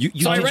 You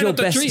So I did ran your up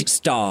the best, tree.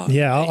 Star.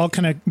 Yeah, I'll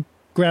kind of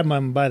grab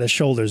him by the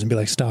shoulders and be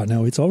like, Star,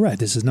 no, it's all right.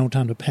 This is no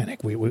time to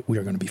panic. We are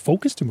going to be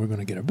focused and we're going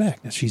to get her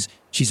back. Now, she's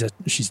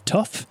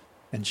tough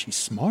and she's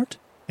smart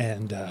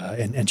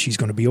and she's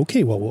going to be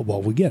okay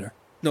while we get her.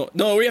 No,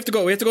 we have to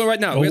go. We have to go right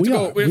now. Oh, we have to we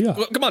go. are, we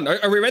are. Come on,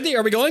 are we ready?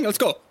 Are we going? Let's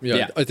go.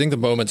 Yeah, I think the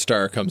moment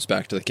Star comes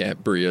back to the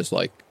camp, Bree is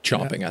like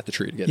chomping at the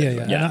tree to get in.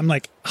 And I'm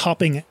like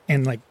hopping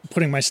and like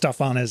putting my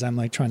stuff on as I'm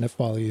like trying to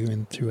follow you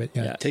into it.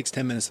 Yeah. It takes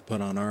 10 minutes to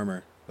put on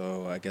armor.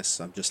 So I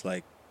guess I'm just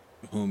like,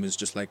 Whom is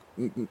just like,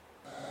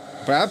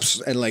 Perhaps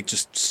and like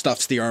just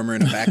stuffs the armor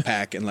in a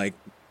backpack and like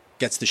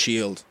gets the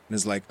shield and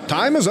is like,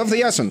 time is of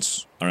the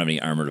essence. I don't have any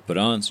armor to put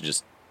on, so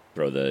just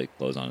throw the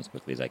clothes on as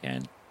quickly as I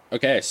can.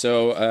 Okay,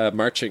 so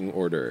marching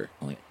order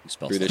Only 2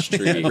 spells. through this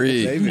tree.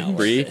 Bree,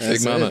 Bree,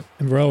 Big Mama.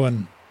 And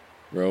Rowan.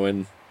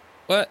 Rowan.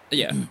 What?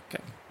 Yeah.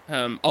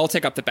 Okay. I'll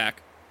take up the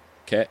back.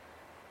 Okay.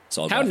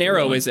 So I'll How go for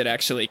narrow one. is it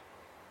actually?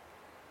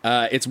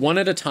 It's one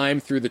at a time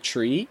through the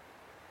tree.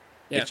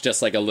 Yeah. It's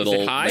just like a little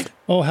Is it high? like,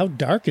 Oh, how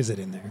dark is it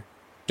in there?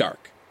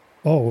 dark.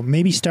 Oh,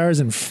 maybe stars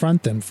in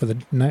front then for the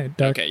night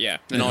dark. Okay, yeah.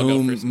 Then I'll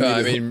go first.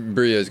 I mean,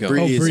 Bria's going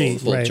Bree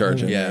is- full, full right,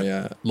 charge. right.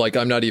 Yeah. Like,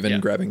 I'm not even Yeah.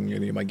 grabbing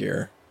any of my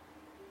gear.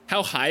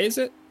 How high is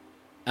it?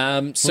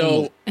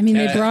 So I mean,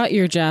 they brought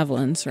your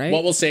javelins, right?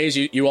 what we'll say is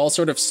you all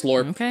sort of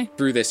slurp Okay.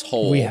 through this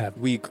hole.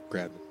 We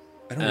grab it.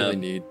 I don't really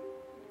need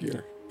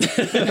gear.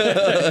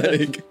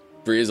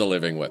 Bree is a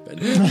living weapon.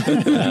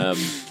 So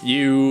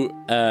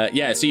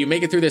you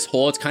make it through this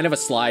hole. It's kind of a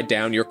slide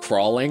down. You're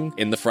crawling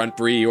in the front,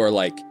 Bree, or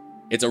like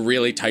it's a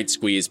really tight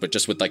squeeze, but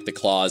just with like the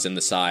claws in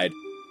the side.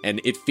 And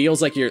it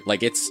feels like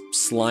it's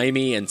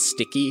slimy and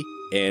sticky.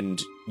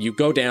 And you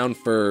go down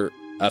for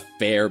a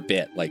fair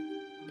bit. Like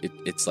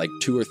it's like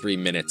 2 or 3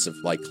 minutes of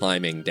like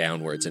climbing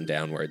downwards and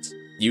downwards.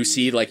 You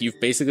see, like you've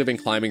basically been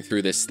climbing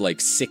through this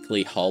like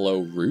sickly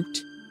hollow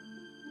root.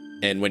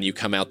 And when you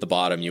come out the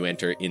bottom, you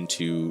enter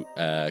into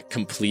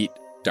complete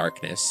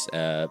darkness.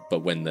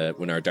 But when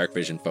our dark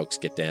vision folks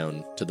get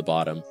down to the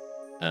bottom,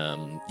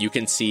 you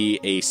can see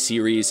a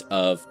series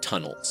of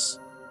tunnels.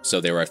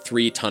 So there are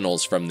 3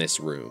 tunnels from this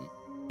room.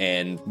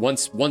 And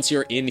once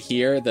you're in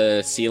here,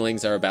 the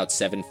ceilings are about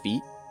 7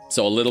 feet.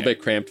 So a little bit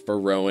cramped for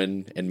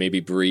Rowan and maybe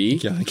Bree.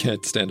 Yeah, I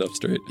can't stand up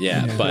straight.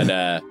 Yeah,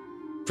 but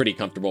pretty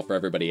comfortable for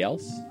everybody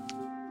else.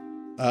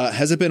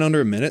 Has it been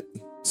under a minute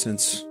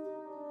since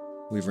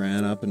we've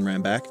ran up and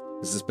ran back?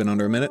 Has this been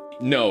under a minute?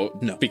 No,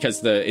 No.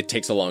 because it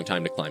takes a long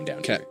time to climb down.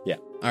 Okay. Here. Yeah.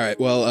 All right.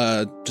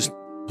 Well, just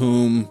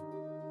whom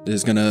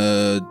is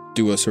gonna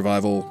do a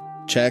survival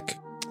check?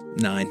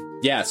 9.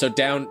 Yeah, so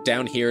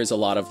down here is a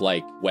lot of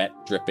like wet,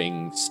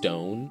 dripping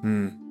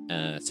stone.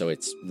 So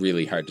it's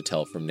really hard to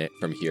tell from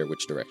here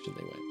which direction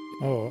they went.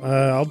 Oh,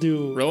 I'll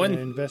do Rowan?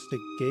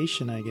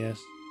 investigation, I guess.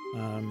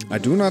 I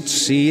do not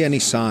see any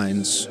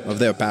signs of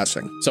their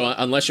passing. So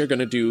unless you're going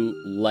to do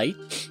light,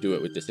 do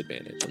it with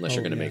disadvantage. Unless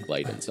you're Oh, going to yeah. make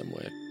light in some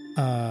way.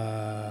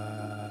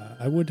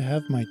 I would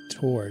have my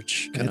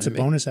torch. Can It's I a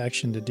make- bonus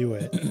action to do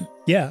it.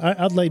 Yeah,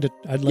 I'd light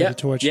a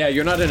torch. Yeah,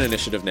 you're not in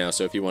initiative now,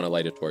 so if you want to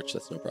light a torch,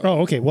 that's no problem.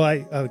 Oh, okay. Well,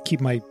 I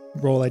keep my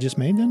roll I just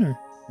made then, or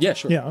Yeah,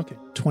 sure. yeah, okay.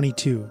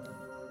 22.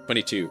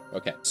 22.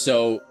 Okay.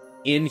 So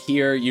in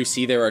here, you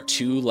see there are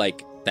two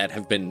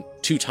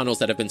tunnels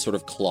that have been sort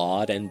of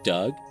clawed and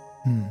dug.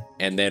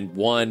 And then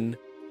one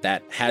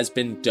that has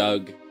been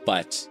dug,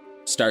 but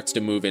starts to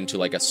move into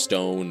like a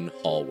stone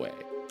hallway.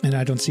 And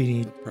I don't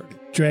see any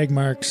drag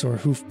marks or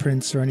hoof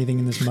prints or anything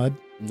in this mud.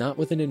 Not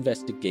with an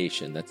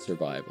investigation. That's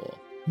survival.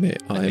 May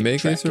I think make a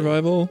tracking.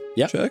 survival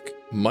Yep. check?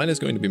 Mine is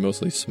going to be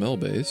mostly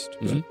smell-based.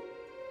 but- Mhm.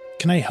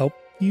 Can I help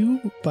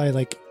you by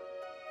like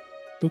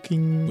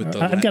looking? With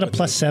the I've got a with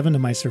the- +7 to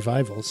my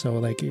survival, so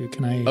like,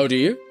 can I? Oh, do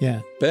you?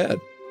 yeah.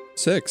 Bad.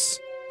 6.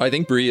 I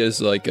think Bree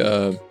is like,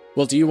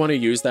 Well, do you want to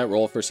use that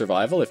roll for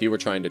survival if you were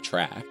trying to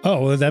track?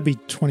 Oh, well, that'd be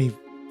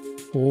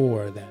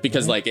 24 then.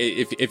 Because right? like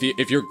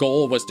if your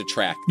goal was to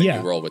track, then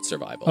Yeah. you roll with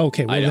survival.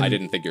 Okay, well, I then-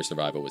 didn't think your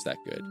survival was that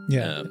good.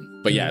 Yeah.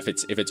 But yeah,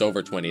 if it's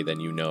over 20,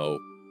 then you know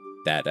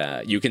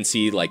that you can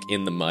see like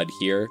in the mud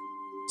here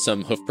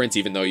some hoof prints.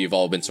 Even though you've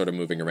all been sort of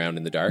moving around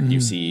in the dark,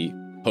 you see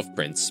hoof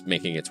prints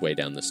making its way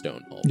down the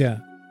stone hole. Yeah.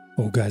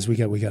 Oh, guys, we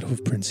got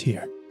hoof prints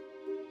here.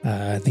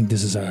 I think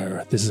this is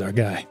our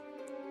guy.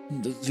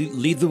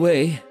 Lead the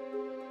way.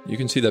 you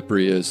can see that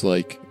Bree is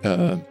like,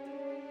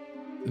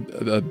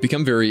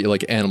 become very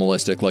like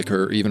animalistic. Like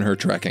even her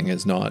tracking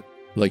is not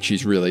like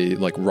she's really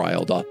like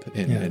riled up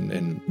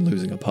and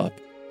losing a pup.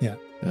 Yeah.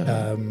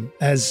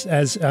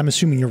 As I'm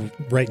assuming you're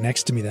right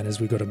next to me then as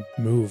we go to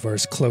move or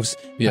as close.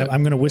 Yeah.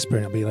 I'm going to whisper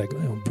and I'll be like,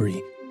 oh,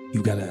 Bree,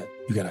 you gotta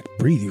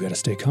breathe. You gotta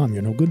stay calm.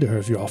 You're no good to her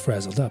if you're all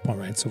frazzled up. All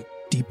right. So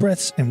deep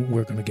breaths and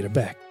we're going to get her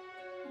back.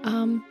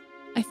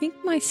 I think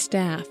my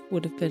staff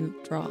would have been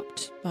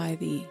dropped by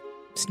the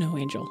snow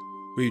angel.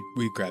 We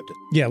grabbed it.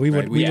 Yeah, we would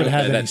Right, we would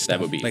have any that stuff.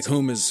 would be Like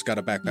whom has got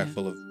a backpack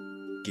full of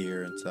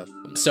gear and stuff.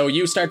 So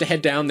you start to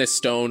head down this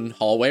stone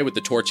hallway with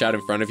the torch out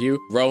in front of you.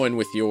 Rowan,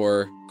 with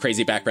your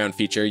crazy background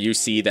feature, you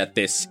see that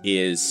this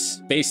is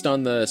based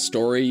on the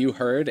story you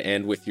heard,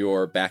 and with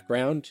your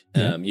background,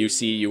 you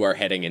see you are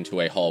heading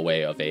into a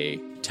hallway of a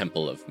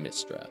temple of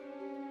Mistra.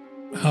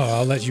 Oh,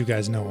 I'll let you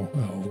guys know.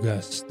 Oh,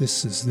 guys,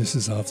 this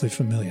is awfully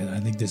familiar. I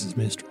think this is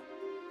Mistra.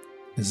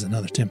 This is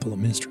another temple of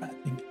Mistra, I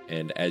think.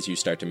 And as you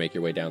start to make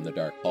your way down the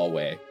dark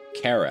hallway,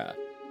 Kara,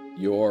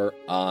 your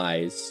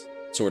eyes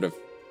sort of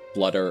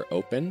flutter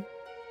open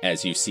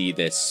as you see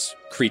this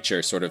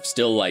creature sort of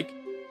still like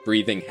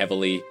breathing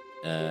heavily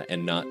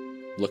and not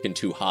looking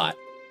too hot,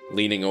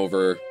 leaning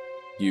over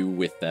you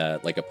with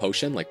like a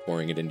potion, like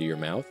pouring it into your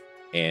mouth.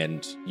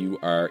 And you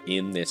are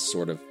in this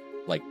sort of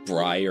like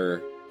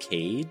briar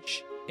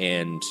cage,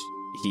 and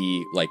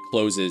he like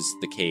closes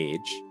the cage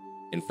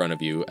in front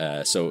of you.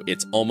 So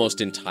it's almost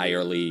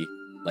entirely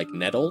like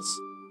nettles.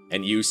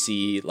 And you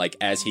see like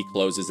as he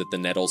closes it, the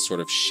nettles sort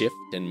of shift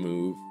and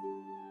move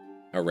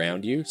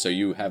around you. So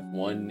you have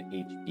 1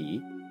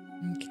 HP.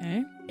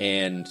 Okay.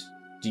 And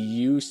do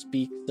you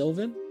speak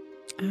Sylvan?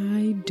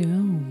 I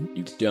don't.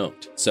 You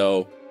don't.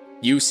 So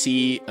you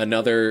see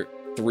another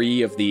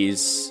 3 of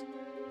these,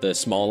 the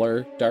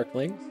smaller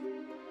darklings,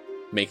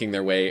 making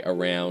their way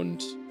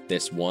around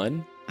this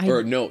one.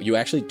 Or no, you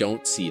actually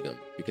don't see them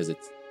because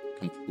it's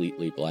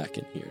completely black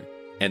in here.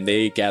 And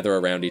they gather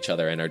around each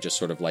other and are just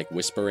sort of like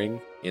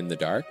whispering in the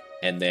dark.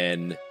 And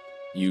then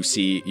you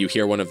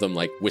hear one of them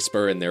like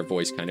whisper and their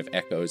voice kind of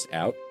echoes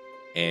out.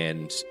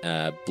 And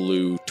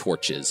blue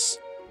torches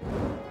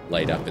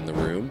light up in the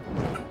room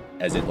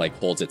as it like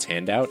holds its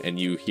hand out. And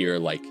you hear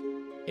like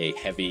a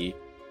heavy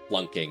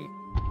plunking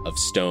of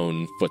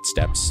stone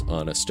footsteps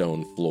on a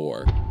stone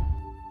floor.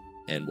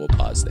 And we'll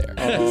pause there.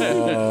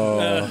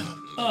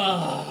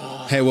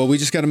 Hey, well, we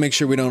just got to make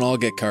sure we don't all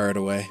get carried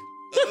away.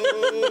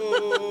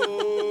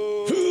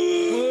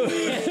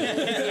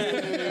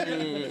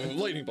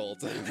 Lightning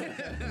bolts.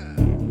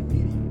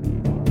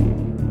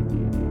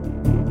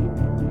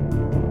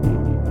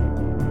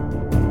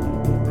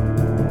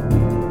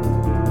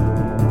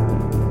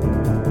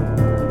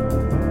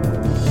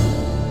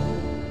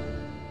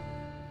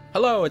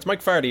 Hello, it's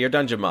Mike Farty, your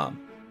Dungeon Mom.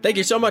 Thank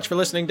you so much for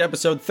listening to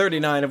episode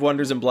 39 of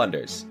Wonders and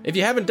Blunders. If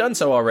you haven't done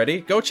so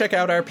already, go check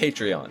out our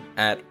Patreon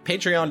at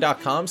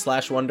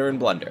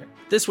patreon.com/wonderandblunder.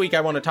 This week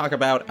I want to talk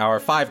about our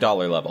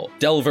 $5 level,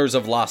 Delvers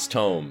of Lost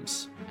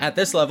Tomes. At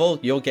this level,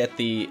 you'll get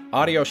the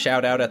audio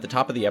shout-out at the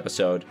top of the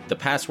episode, the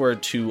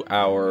password to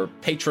our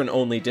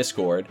patron-only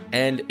Discord,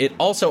 and it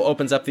also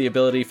opens up the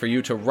ability for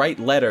you to write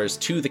letters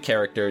to the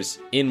characters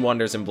in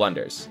Wonders and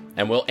Blunders.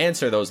 And we'll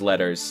answer those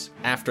letters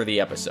after the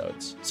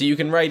episodes. So you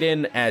can write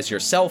in as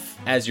yourself,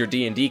 as your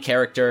D&D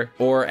character,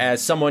 or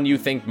as someone you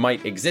think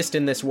might exist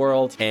in this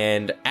world,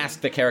 and ask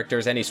the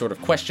characters any sort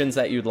of questions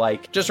that you'd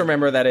like. Just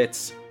remember that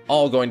it's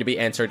all going to be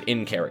answered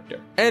in character.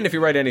 And if you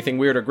write anything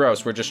weird or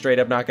gross, we're just straight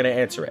up not going to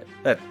answer it.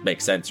 That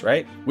makes sense,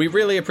 right? We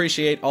really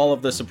appreciate all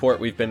of the support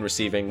we've been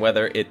receiving,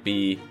 whether it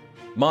be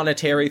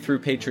monetary through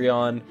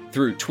Patreon,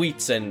 through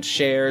tweets and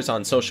shares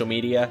on social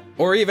media,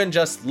 or even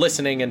just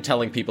listening and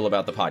telling people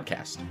about the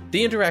podcast.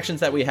 The interactions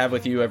that we have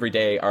with you every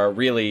day are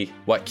really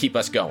what keep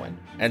us going.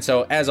 And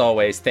so, as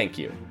always, thank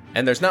you.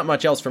 And there's not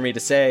much else for me to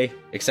say,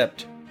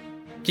 except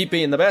keep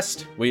being the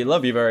best, we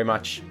love you very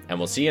much, and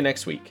we'll see you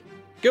next week.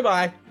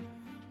 Goodbye!